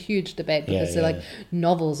not. It's a huge debate because they're like,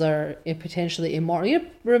 novels are potentially immoral.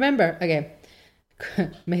 Remember, again,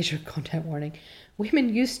 major content warning,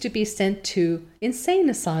 women used to be sent to insane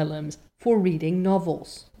asylums for reading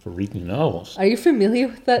novels. For reading novels. Are you familiar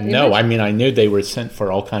with that image? No, I mean, I knew they were sent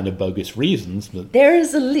for all kind of bogus reasons. But there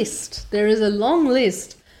is a list. There is a long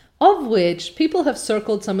list of which people have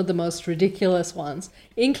circled some of the most ridiculous ones,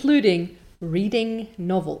 including reading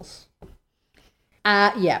novels.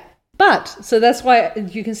 But so that's why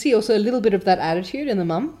you can see also a little bit of that attitude in the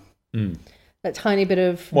mum. That tiny bit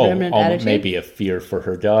of remnant attitude. Maybe a fear for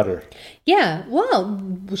her daughter. Yeah, well,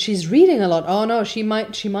 she's reading a lot. Oh no, she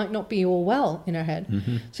might not be all well in her head.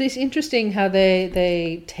 Mm-hmm. So it's interesting how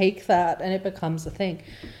they take that and it becomes a thing.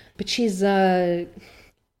 But she is the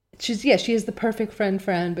perfect friend for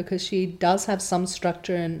Anne because she does have some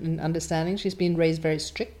structure and understanding. She's been raised very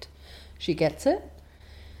strict. She gets it.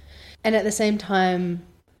 And at the same time,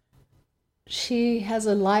 she has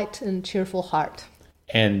a light and cheerful heart.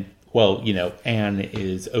 And, well, Anne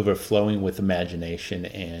is overflowing with imagination,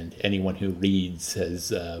 and anyone who reads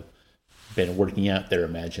has been working out their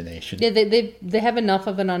imagination. Yeah, they have enough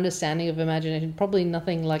of an understanding of imagination. Probably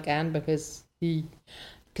nothing like Anne because Anne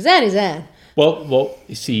is Anne. Well,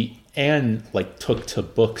 you see, Anne took to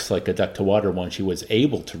books like a duck to water when she was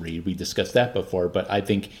able to read. We discussed that before, but I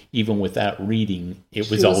think even without reading, it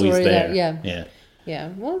was always there. Yeah.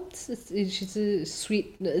 Well, she's a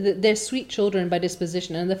sweet. They're sweet children by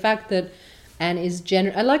disposition, and the fact that Anne is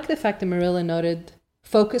generous. I like the fact that Marilla noted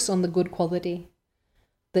focus on the good quality.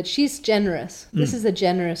 That she's generous. This is a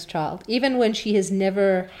generous child. Even when she has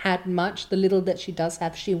never had much, the little that she does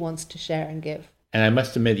have, she wants to share and give. And I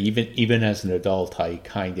must admit, even as an adult, I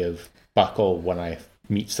kind of buckle when I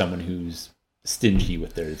meet someone who's stingy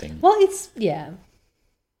with their thing. Well, it's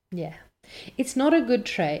it's not a good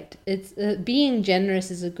trait. It's being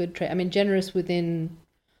generous is a good trait. I mean, generous within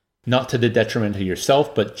not to the detriment of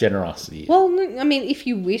yourself, but generosity. Well, I mean, if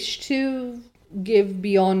you wish to give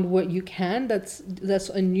beyond what you can, that's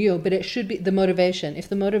on you. But it should be the motivation. If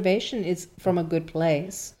the motivation is from a good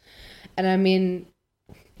place, and I mean.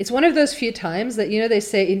 It's one of those few times that, they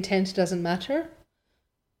say intent doesn't matter.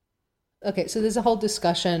 Okay, so there's a whole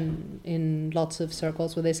discussion in lots of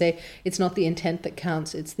circles where they say it's not the intent that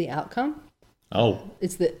counts, it's the outcome. Oh.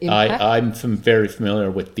 It's the impact. I'm very familiar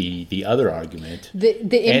with the other argument. The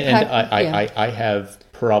impact. And I have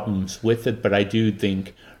problems with it, but I do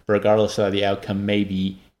think regardless of the outcome,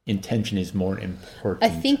 maybe intention is more important. I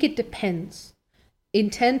think it depends.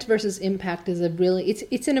 Intent versus impact is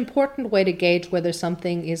it's an important way to gauge whether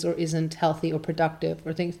something is or isn't healthy or productive,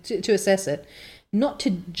 or things to assess it. Not to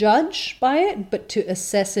judge by it, but to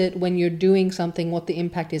assess it when you're doing something, what the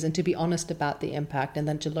impact is, and to be honest about the impact, and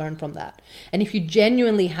then to learn from that. And if you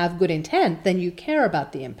genuinely have good intent, then you care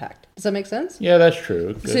about the impact. Does that make sense? Yeah, that's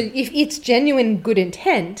true. Good. So if it's genuine good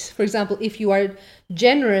intent, for example, if you are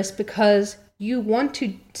generous because you want to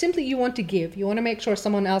give, you want to make sure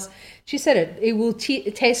someone else, she said it will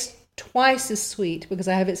taste twice as sweet because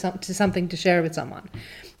I have something to share with someone,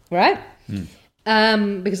 right?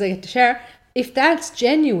 Because I get to share. If that's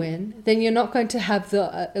genuine, then you're not going to have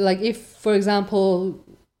if, for example,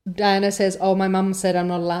 Diana says, oh, my mum said I'm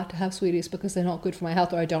not allowed to have sweeties because they're not good for my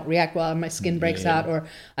health, or I don't react well, my skin breaks out, or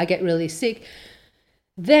I get really sick.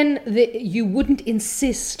 Then you wouldn't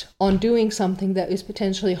insist on doing something that is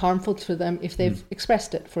potentially harmful to them if they've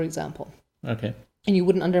expressed it, for example. Okay. And you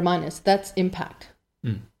wouldn't undermine it. So that's impact.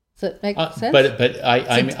 Does that make sense? But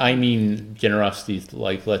I mean generosity is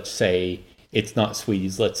like, let's say it's not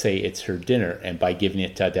sweeties, let's say it's her dinner, and by giving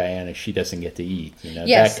it to Diana, she doesn't get to eat.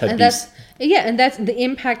 Yes, and that's the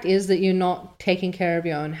impact is that you're not taking care of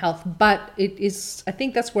your own health. But it is, I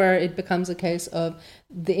think that's where it becomes a case of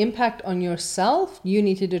the impact on yourself. You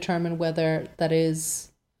need to determine whether that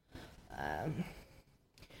is,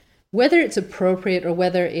 whether it's appropriate or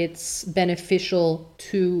whether it's beneficial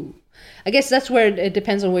to. I guess that's where it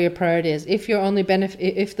depends on where your priority is. If your only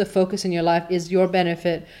if the focus in your life is your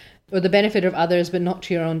benefit, or the benefit of others but not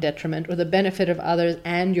to your own detriment, or the benefit of others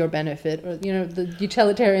and your benefit, or the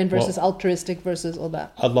utilitarian versus altruistic versus all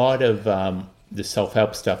that. A lot of the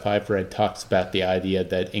self-help stuff I've read talks about the idea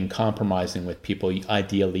that in compromising with people,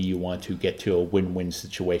 ideally you want to get to a win-win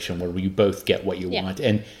situation where you both get what you want.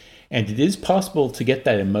 And it is possible to get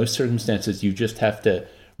that in most circumstances. You just have to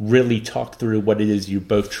really talk through what it is you're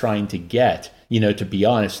both trying to get, to be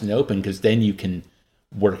honest and open, because then you can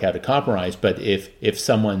work out a compromise. But if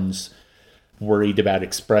someone's worried about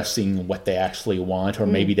expressing what they actually want, or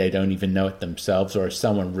maybe they don't even know it themselves, or if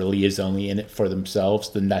someone really is only in it for themselves,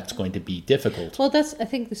 then that's going to be difficult. Well, I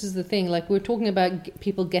think this is the thing. Like, we're talking about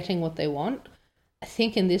people getting what they want. I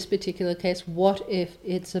think in this particular case, what if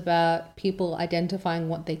it's about people identifying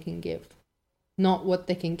what they can give? Not what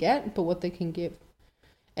they can get, but what they can give.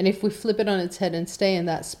 And if we flip it on its head and stay in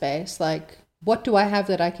that space, like, what do I have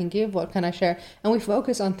that I can give? What can I share? And we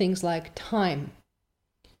focus on things like time.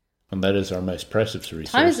 And that is our most precious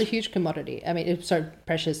resource. Time is a huge commodity. I mean, it's our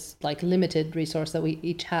precious, limited resource that we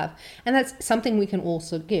each have. And that's something we can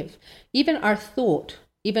also give. Even our thought,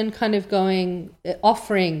 even kind of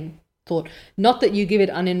offering thought. Not that you give it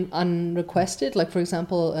unrequested. Like, for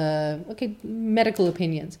example, medical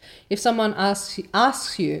opinions. If someone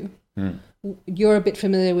asks you, you're a bit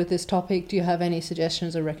familiar with this topic, do you have any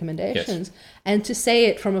suggestions or recommendations? Yes. And to say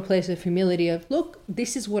it from a place of humility of, look,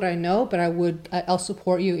 this is what I know, but I'll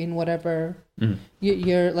support you in whatever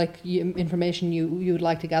your information you would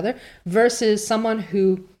like to gather, versus someone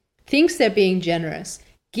who thinks they're being generous,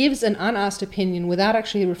 gives an unasked opinion without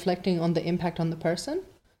actually reflecting on the impact on the person.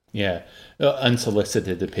 Yeah,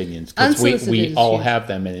 unsolicited opinions, because we all have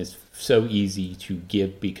them, and it's so easy to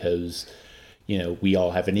give because we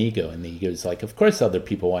all have an ego, and the ego is like, of course other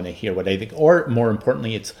people want to hear what I think. Or more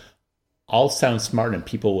importantly, I'll sound smart and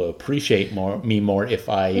people will appreciate me more if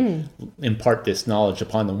I impart this knowledge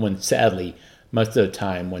upon them. When sadly, most of the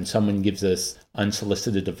time when someone gives us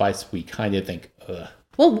unsolicited advice, we kind of think, ugh.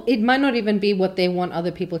 Well, it might not even be what they want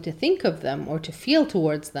other people to think of them or to feel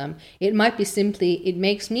towards them. It might be simply, it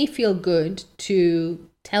makes me feel good to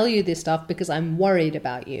tell you this stuff because I'm worried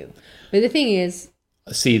about you. But the thing is,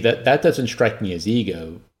 see, that doesn't strike me as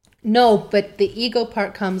ego. No, but the ego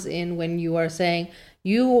part comes in when you are saying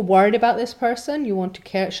you are worried about this person, you want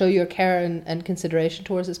to show your care and consideration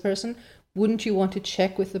towards this person. Wouldn't you want to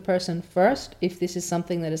check with the person first if this is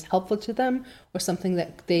something that is helpful to them or something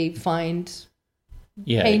that they find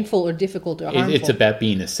painful or difficult or harmful? It's about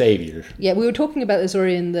being a savior. Yeah, we were talking about this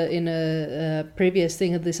already in a previous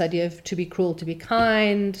thing, of this idea of to be cruel, to be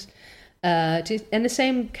kind. In the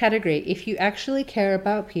same category, if you actually care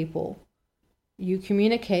about people, you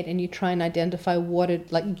communicate and you try and identify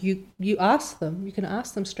you ask them. You can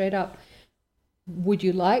ask them straight up, would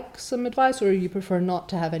you like some advice, or you prefer not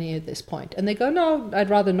to have any at this point? And they go, no, I'd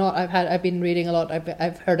rather not. I've been reading a lot.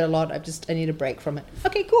 I've heard a lot. I need a break from it.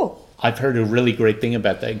 Okay, cool. I've heard a really great thing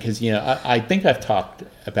about that, because I think I've talked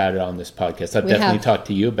about it on this podcast. I've definitely talked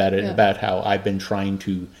to you about it, about how I've been trying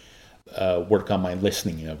to work on my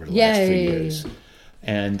listening over the last few years.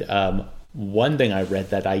 And one thing I read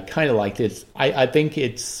that I kind of liked is I think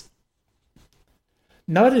it's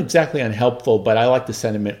not exactly unhelpful, but I like the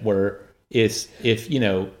sentiment where is if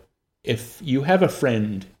you have a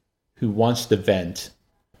friend who wants to vent,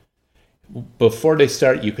 before they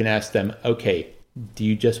start, you can ask them, okay, do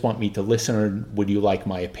you just want me to listen, or would you like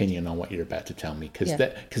my opinion on what you're about to tell me?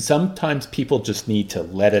 Because sometimes people just need to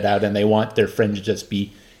let it out, and they want their friend to just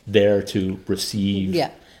be there to receive.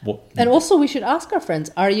 Yeah. And also, we should ask our friends,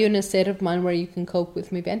 are you in a state of mind where you can cope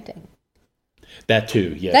with me venting? That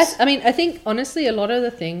too, yes. I think, honestly, a lot of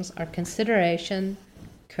the things are consideration,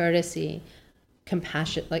 courtesy,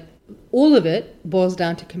 compassion. Like, all of it boils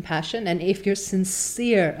down to compassion. And if you're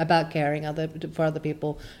sincere about caring for other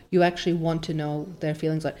people, you actually want to know their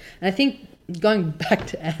feelings. And I think, going back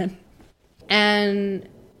to Anne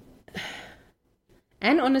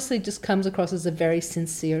honestly just comes across as a very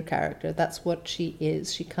sincere character. That's what she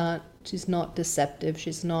is. She's not deceptive.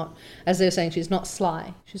 She's not, as they were saying, she's not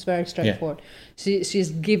sly. She's very straightforward. Yeah. She's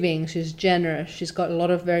giving. She's generous. She's got a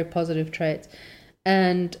lot of very positive traits.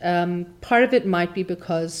 And part of it might be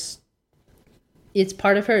because it's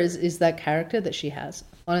part of her is that character that she has.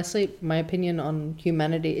 Honestly, my opinion on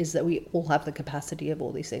humanity is that we all have the capacity of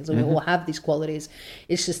all these things. And we all have these qualities.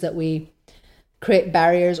 It's just that we create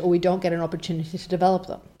barriers, or we don't get an opportunity to develop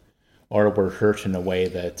them. Or we're hurt in a way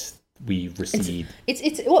that we recede.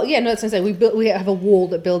 It's well, yeah, no, it's not saying we have a wall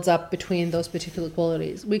that builds up between those particular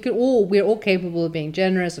qualities. We're all capable of being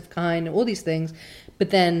generous, of kind, all these things, but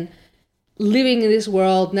then living in this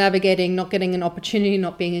world, navigating, not getting an opportunity,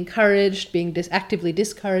 not being encouraged, being actively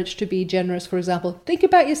discouraged to be generous, for example. Think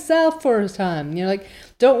about yourself for a time. Like,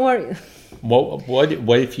 don't worry. What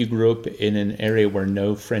if you grew up in an area where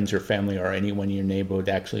no friends or family or anyone in your neighborhood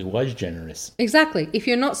actually was generous? Exactly. If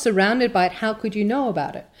you're not surrounded by it, how could you know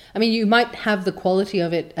about it? I mean, you might have the quality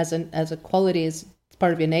of it as a quality, as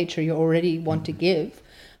part of your nature you already want to give.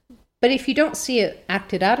 But if you don't see it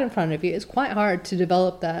acted out in front of you, it's quite hard to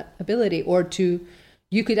develop that ability, or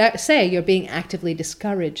you could say you're being actively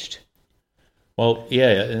discouraged. Well,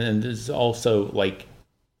 yeah, and there's also, like,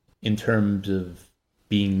 in terms of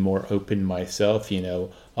being more open myself, a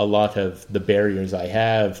lot of the barriers I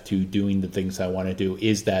have to doing the things I want to do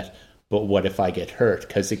is that, but what if I get hurt?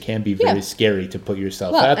 Because it can be very scary to put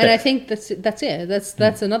yourself out there. And I think that's it.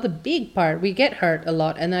 That's another big part. We get hurt a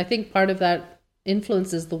lot, and I think part of that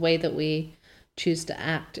influences the way that we choose to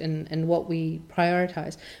act and what we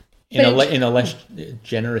prioritize. In a less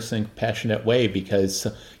generous and compassionate way, because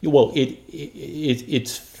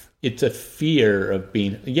it's a fear of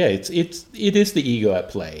being it is the ego at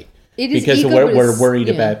play. Because we're worried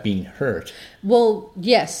about being hurt. Well,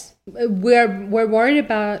 yes. We're worried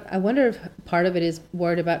about, I wonder if part of it is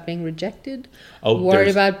worried about being rejected, worried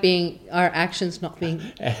about our actions not being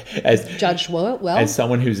judged well. As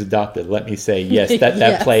someone who's adopted, let me say, yes,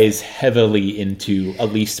 that plays heavily into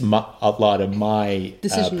at least a lot of my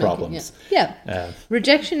problems. Yeah.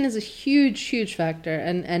 Rejection is a huge factor.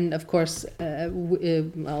 And of course,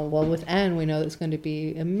 with Anne, we know it's going to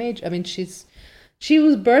be a major, I mean, she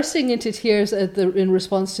was bursting into tears in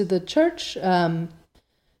response to the church.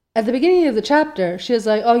 At the beginning of the chapter, she was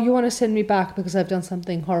like, oh, you want to send me back because I've done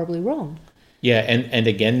something horribly wrong. Yeah, and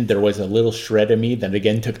again, there was a little shred of me that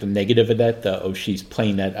again took the negative of that, she's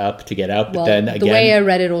playing that up to get out. But then again, the way I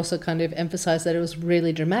read it also kind of emphasized that it was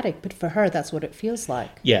really dramatic, but for her, that's what it feels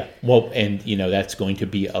like. Yeah, well, and that's going to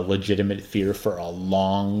be a legitimate fear for a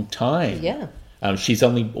long time. Yeah. She's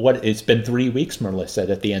only, it's been 3 weeks, Marla said,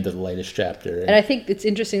 at the end of the latest chapter. And I think it's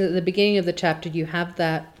interesting that at the beginning of the chapter, you have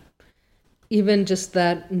that, even just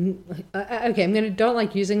that, okay, don't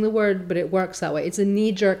like using the word, but it works that way. It's a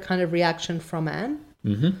knee-jerk kind of reaction from Anne.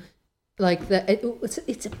 Mm-hmm. Like,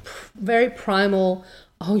 it's a very primal,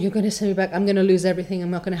 oh, you're going to send me back, I'm going to lose everything,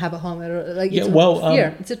 I'm not going to have a home. Like, it's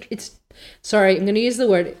fear. Sorry, I'm going to use the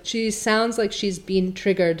word. She sounds like she's been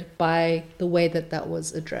triggered by the way that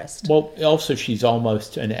was addressed. Well, also, she's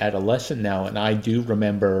almost an adolescent now, and I do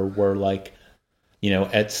remember where, like,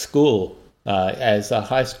 at school, as a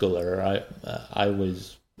high schooler, I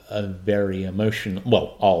was a very emotional.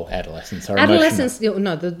 Well, all adolescents are emotional.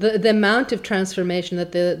 No, the amount of transformation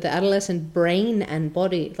that the adolescent brain and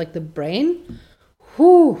body, like the brain,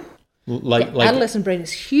 adolescent brain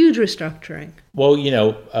is huge restructuring. Well,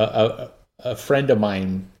 a friend of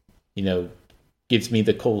mine, gives me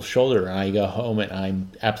the cold shoulder, and I go home and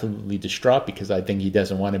I'm absolutely distraught because I think he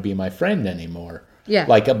doesn't want to be my friend anymore. Yeah,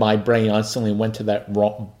 like my brain instantly went to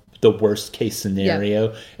the worst case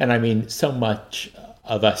scenario. Yeah. And I mean, so much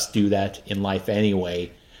of us do that in life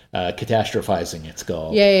anyway, catastrophizing, it's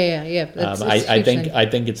called. Yeah. I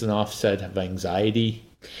think it's an offset of anxiety.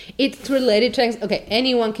 It's related to okay.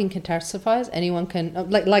 Anyone can catastrophize. Anyone can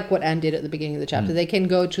like what Anne did at the beginning of the chapter. They can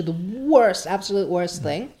go to the worst, absolute worst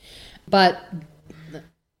thing, but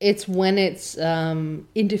it's when it's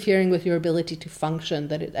interfering with your ability to function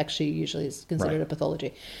that it actually usually is considered a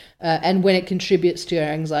pathology, and when it contributes to your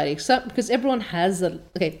anxiety. So because everyone has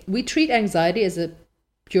we treat anxiety as a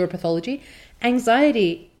pure pathology.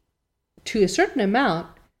 Anxiety, to a certain amount.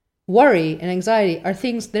 Worry and anxiety are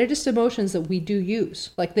things, they're just emotions that we do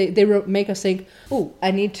use. Like they make us think, oh,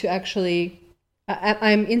 I need to actually,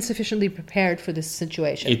 I'm insufficiently prepared for this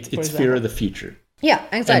situation. It's fear of the future. Yeah,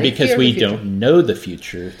 anxiety. And because we don't know the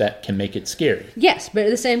future, that can make it scary. Yes, but at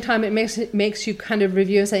the same time, it makes you kind of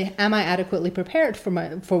review and say, am I adequately prepared for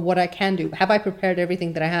what I can do? Have I prepared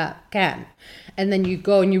everything that I can? And then you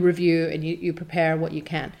go and you review and you prepare what you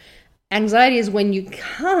can. Anxiety is when you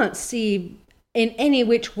can't see in any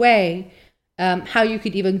which way how you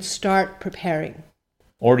could even start preparing.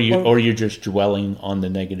 Or you're just dwelling on the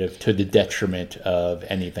negative to the detriment of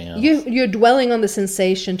anything else. You're dwelling on the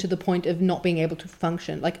sensation to the point of not being able to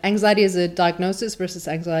function. Like anxiety as a diagnosis versus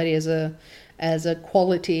anxiety as a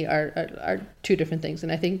quality are two different things.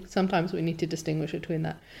 And I think sometimes we need to distinguish between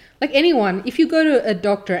that. Like anyone, if you go to a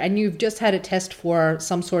doctor and you've just had a test for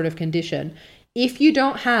some sort of condition, if you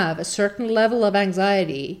don't have a certain level of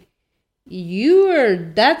anxiety,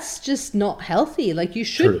 that's just not healthy. Like you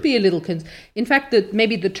should be a little in fact,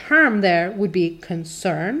 maybe the term there would be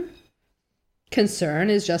concern. Concern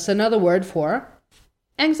is just another word for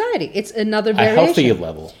anxiety. It's another variation. A healthy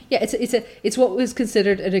level. Yeah, it's what was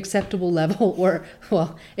considered an acceptable level, or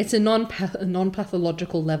it's a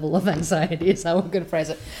non-pathological level of anxiety is how we're going to phrase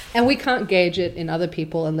it. And we can't gauge it in other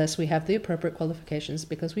people unless we have the appropriate qualifications,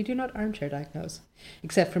 because we do not armchair diagnose,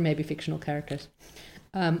 except for maybe fictional characters.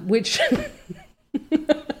 Which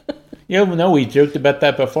yeah, no, we joked about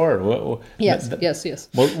that before. Yes.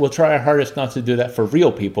 We'll try our hardest not to do that for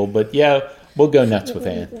real people, but yeah, we'll go nuts with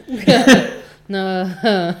Anne.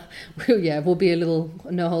 No, we'll be a little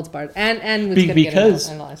no holds barred, and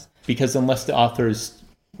because unless the author's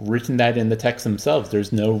written that in the text themselves,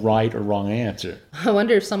 there's no right or wrong answer. I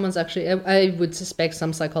wonder if someone's actually. I would suspect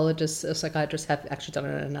some psychologists or psychiatrists have actually done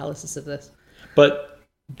an analysis of this.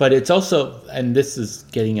 But it's also, and this is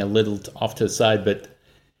getting a little off to the side, but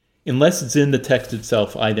unless it's in the text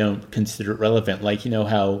itself, I don't consider it relevant. Like, you know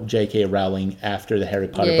how J.K. Rowling, after the Harry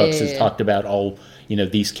Potter books, has talked about,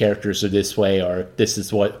 these characters are this way, or this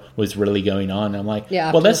is what was really going on. I'm like,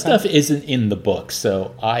 well, that stuff isn't in the book,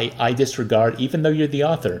 so I disregard, even though you're the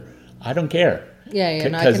author, I don't care. Yeah,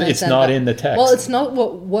 because it's not in the text. Well, it's not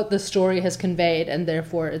what the story has conveyed, and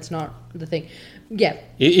therefore it's not the thing. Yeah.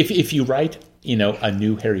 If you write, a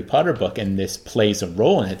new Harry Potter book and this plays a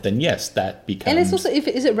role in it, then yes, that becomes... And it's also,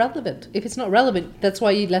 is it relevant? If it's not relevant, that's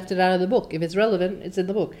why you left it out of the book. If it's relevant, it's in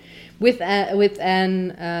the book. With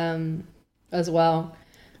Anne as well,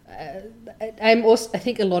 I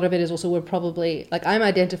think a lot of it is also we're probably, like, I'm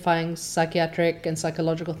identifying psychiatric and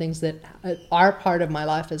psychological things that are part of my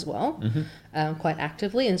life as well, quite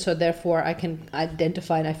actively. And so therefore I can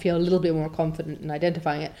identify, and I feel a little bit more confident in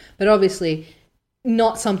identifying it. But obviously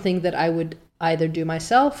not something that I would either do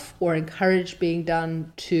myself or encourage being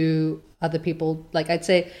done to other people. Like I'd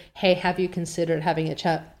say, hey, have you considered having a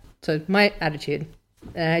chat? So my attitude,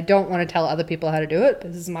 and I don't want to tell other people how to do it,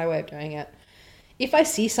 but this is my way of doing it. If I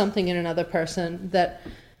see something in another person that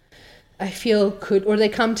I feel could, or they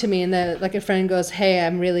come to me and they're like, a friend goes, hey,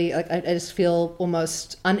 I'm really, like, I just feel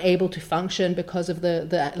almost unable to function because of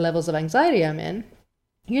the levels of anxiety I'm in.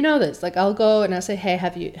 You know this, like I'll go and I'll say, hey,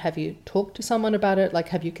 have you talked to someone about it? Like,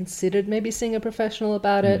 have you considered maybe seeing a professional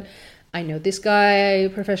about it? I know this guy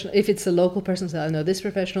professional. If it's a local person, so I know this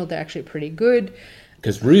professional, they're actually pretty good.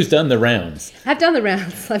 Because Rue's done the rounds. I've done the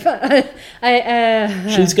rounds.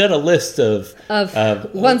 She's got a list of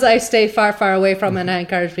ones I stay far, far away from, and I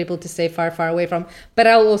encourage people to stay far, far away from. But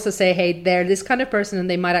I'll also say, hey, they're this kind of person, and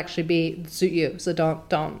they might actually suit you. So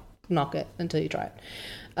don't knock it until you try it.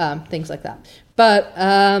 Things like that. But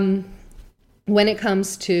when it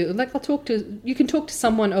comes to, like, you can talk to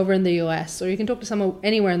someone over in the US, or you can talk to someone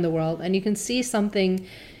anywhere in the world, and you can see something.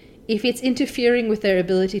 If it's interfering with their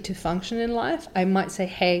ability to function in life, I might say,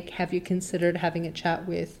 hey, have you considered having a chat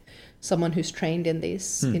with someone who's trained in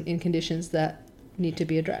these, in conditions that need to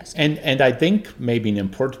be addressed? And I think maybe an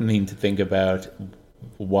important thing to think about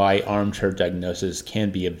why armchair diagnosis can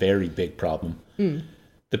be a very big problem.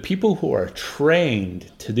 The people who are trained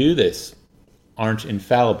to do this aren't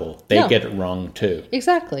infallible. They get it wrong too.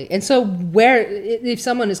 Exactly. And so if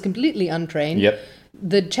someone is completely untrained,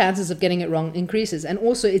 the chances of getting it wrong increases. And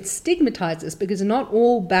also it stigmatizes, because not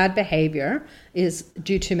all bad behavior is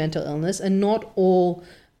due to mental illness, and not all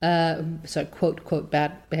quote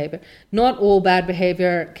bad behavior, not all bad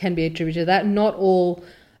behavior can be attributed to that. Not all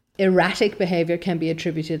erratic behavior can be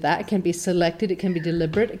attributed to that. It can be selected, it can be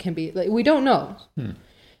deliberate, it can be, like, we don't know.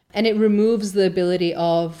 And it removes the ability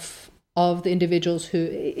of the individuals who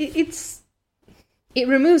it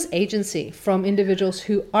removes agency from individuals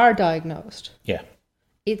who are diagnosed. Yeah.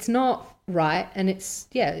 It's not right, and it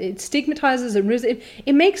stigmatizes and removes it.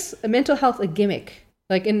 It makes mental health a gimmick.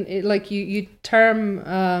 Like you term.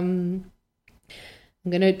 I'm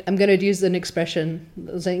gonna use an expression.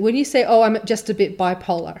 When you say, "Oh, I'm just a bit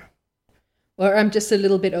bipolar," or "I'm just a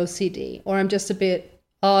little bit OCD," or "I'm just a bit,"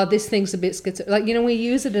 "Oh, this thing's a bit schizo." Like, we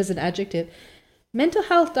use it as an adjective. Mental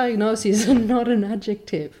health diagnoses are not an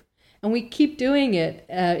adjective. And we keep doing it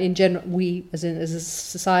in general. We, as a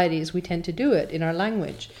society, we tend to do it in our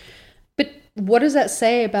language. But what does that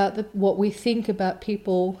say about what we think about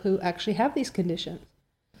people who actually have these conditions?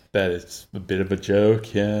 That it's a bit of a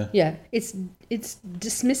joke, yeah. Yeah, it's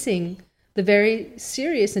dismissing the very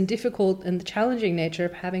serious and difficult and challenging nature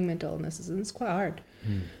of having mental illnesses, and it's quite hard.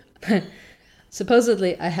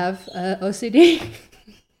 Supposedly, I have OCD.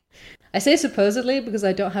 I say supposedly because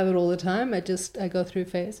I don't have it all the time. I go through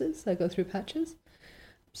phases. I go through patches.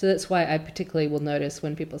 So that's why I particularly will notice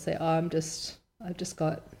when people say, "Oh, I'm just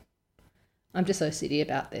OCD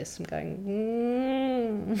about this." I'm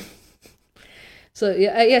going, So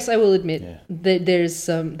yeah, yes, I will admit that there's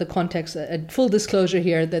the context, a full disclosure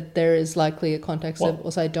here that there is likely a context of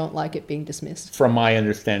also I don't like it being dismissed. From my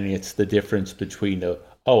understanding, it's the difference between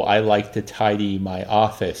I like to tidy my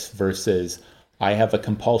office versus I have a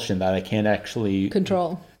compulsion that I can't actually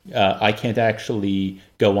control. I can't actually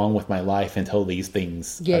go on with my life until these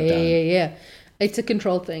things are done. Yeah. It's a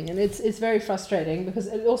control thing, and it's very frustrating because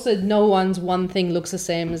also no one's one thing looks the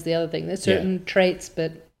same as the other thing. There's certain traits,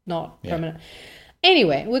 but not permanent.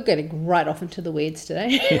 Anyway, we're getting right off into the weeds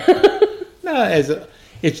today.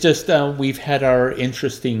 It's just we've had our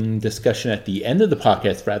interesting discussion at the end of the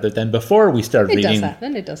podcast rather than before we started reading.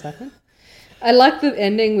 It does happen. I like the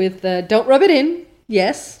ending with "Don't rub it in."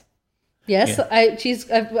 Yes. Yeah.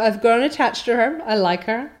 I've grown attached to her. I like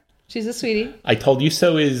her. She's a sweetie. I told you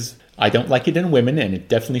so. I don't like it in women, and it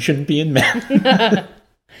definitely shouldn't be in men.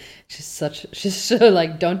 She's so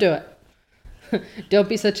like, don't do it. Don't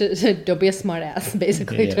be a smart ass,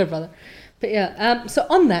 basically, to her brother. But yeah. So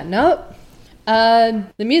on that note, the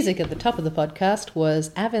music at the top of the podcast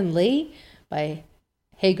was Avon Lee by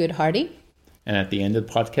Hey Good Hardy. And at the end of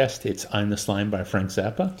the podcast, it's I'm the Slime by Frank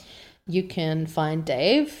Zappa. You can find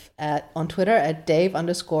Dave on Twitter at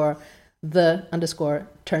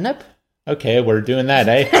Dave_the_turnip. Okay, we're doing that,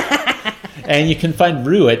 eh? And you can find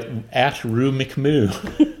Rue at Rue McMoo.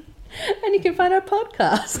 And you can find our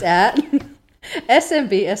podcast at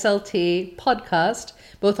SMBSLT Podcast,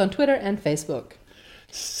 both on Twitter and Facebook.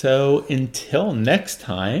 So until next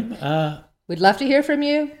time, we'd love to hear from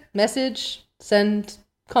you. Message, send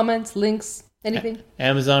comments, links. Anything?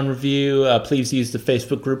 Amazon review. Please use the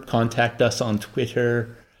Facebook group. Contact us on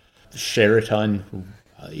Twitter. Share it on.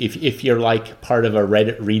 If you're like part of a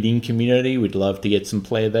Reddit reading community, we'd love to get some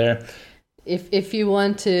play there. If you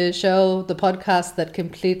want to show the podcast that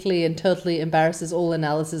completely and totally embarrasses all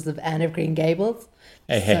analysis of Anne of Green Gables.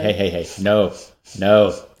 Hey. No.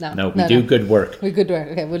 We do good work. We good work.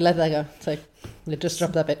 Okay, we'll let that go. So we'll just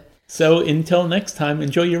drop that bit. So until next time,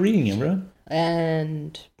 enjoy your reading, everyone.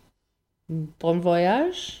 And bon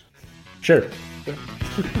voyage? Sure. Yeah.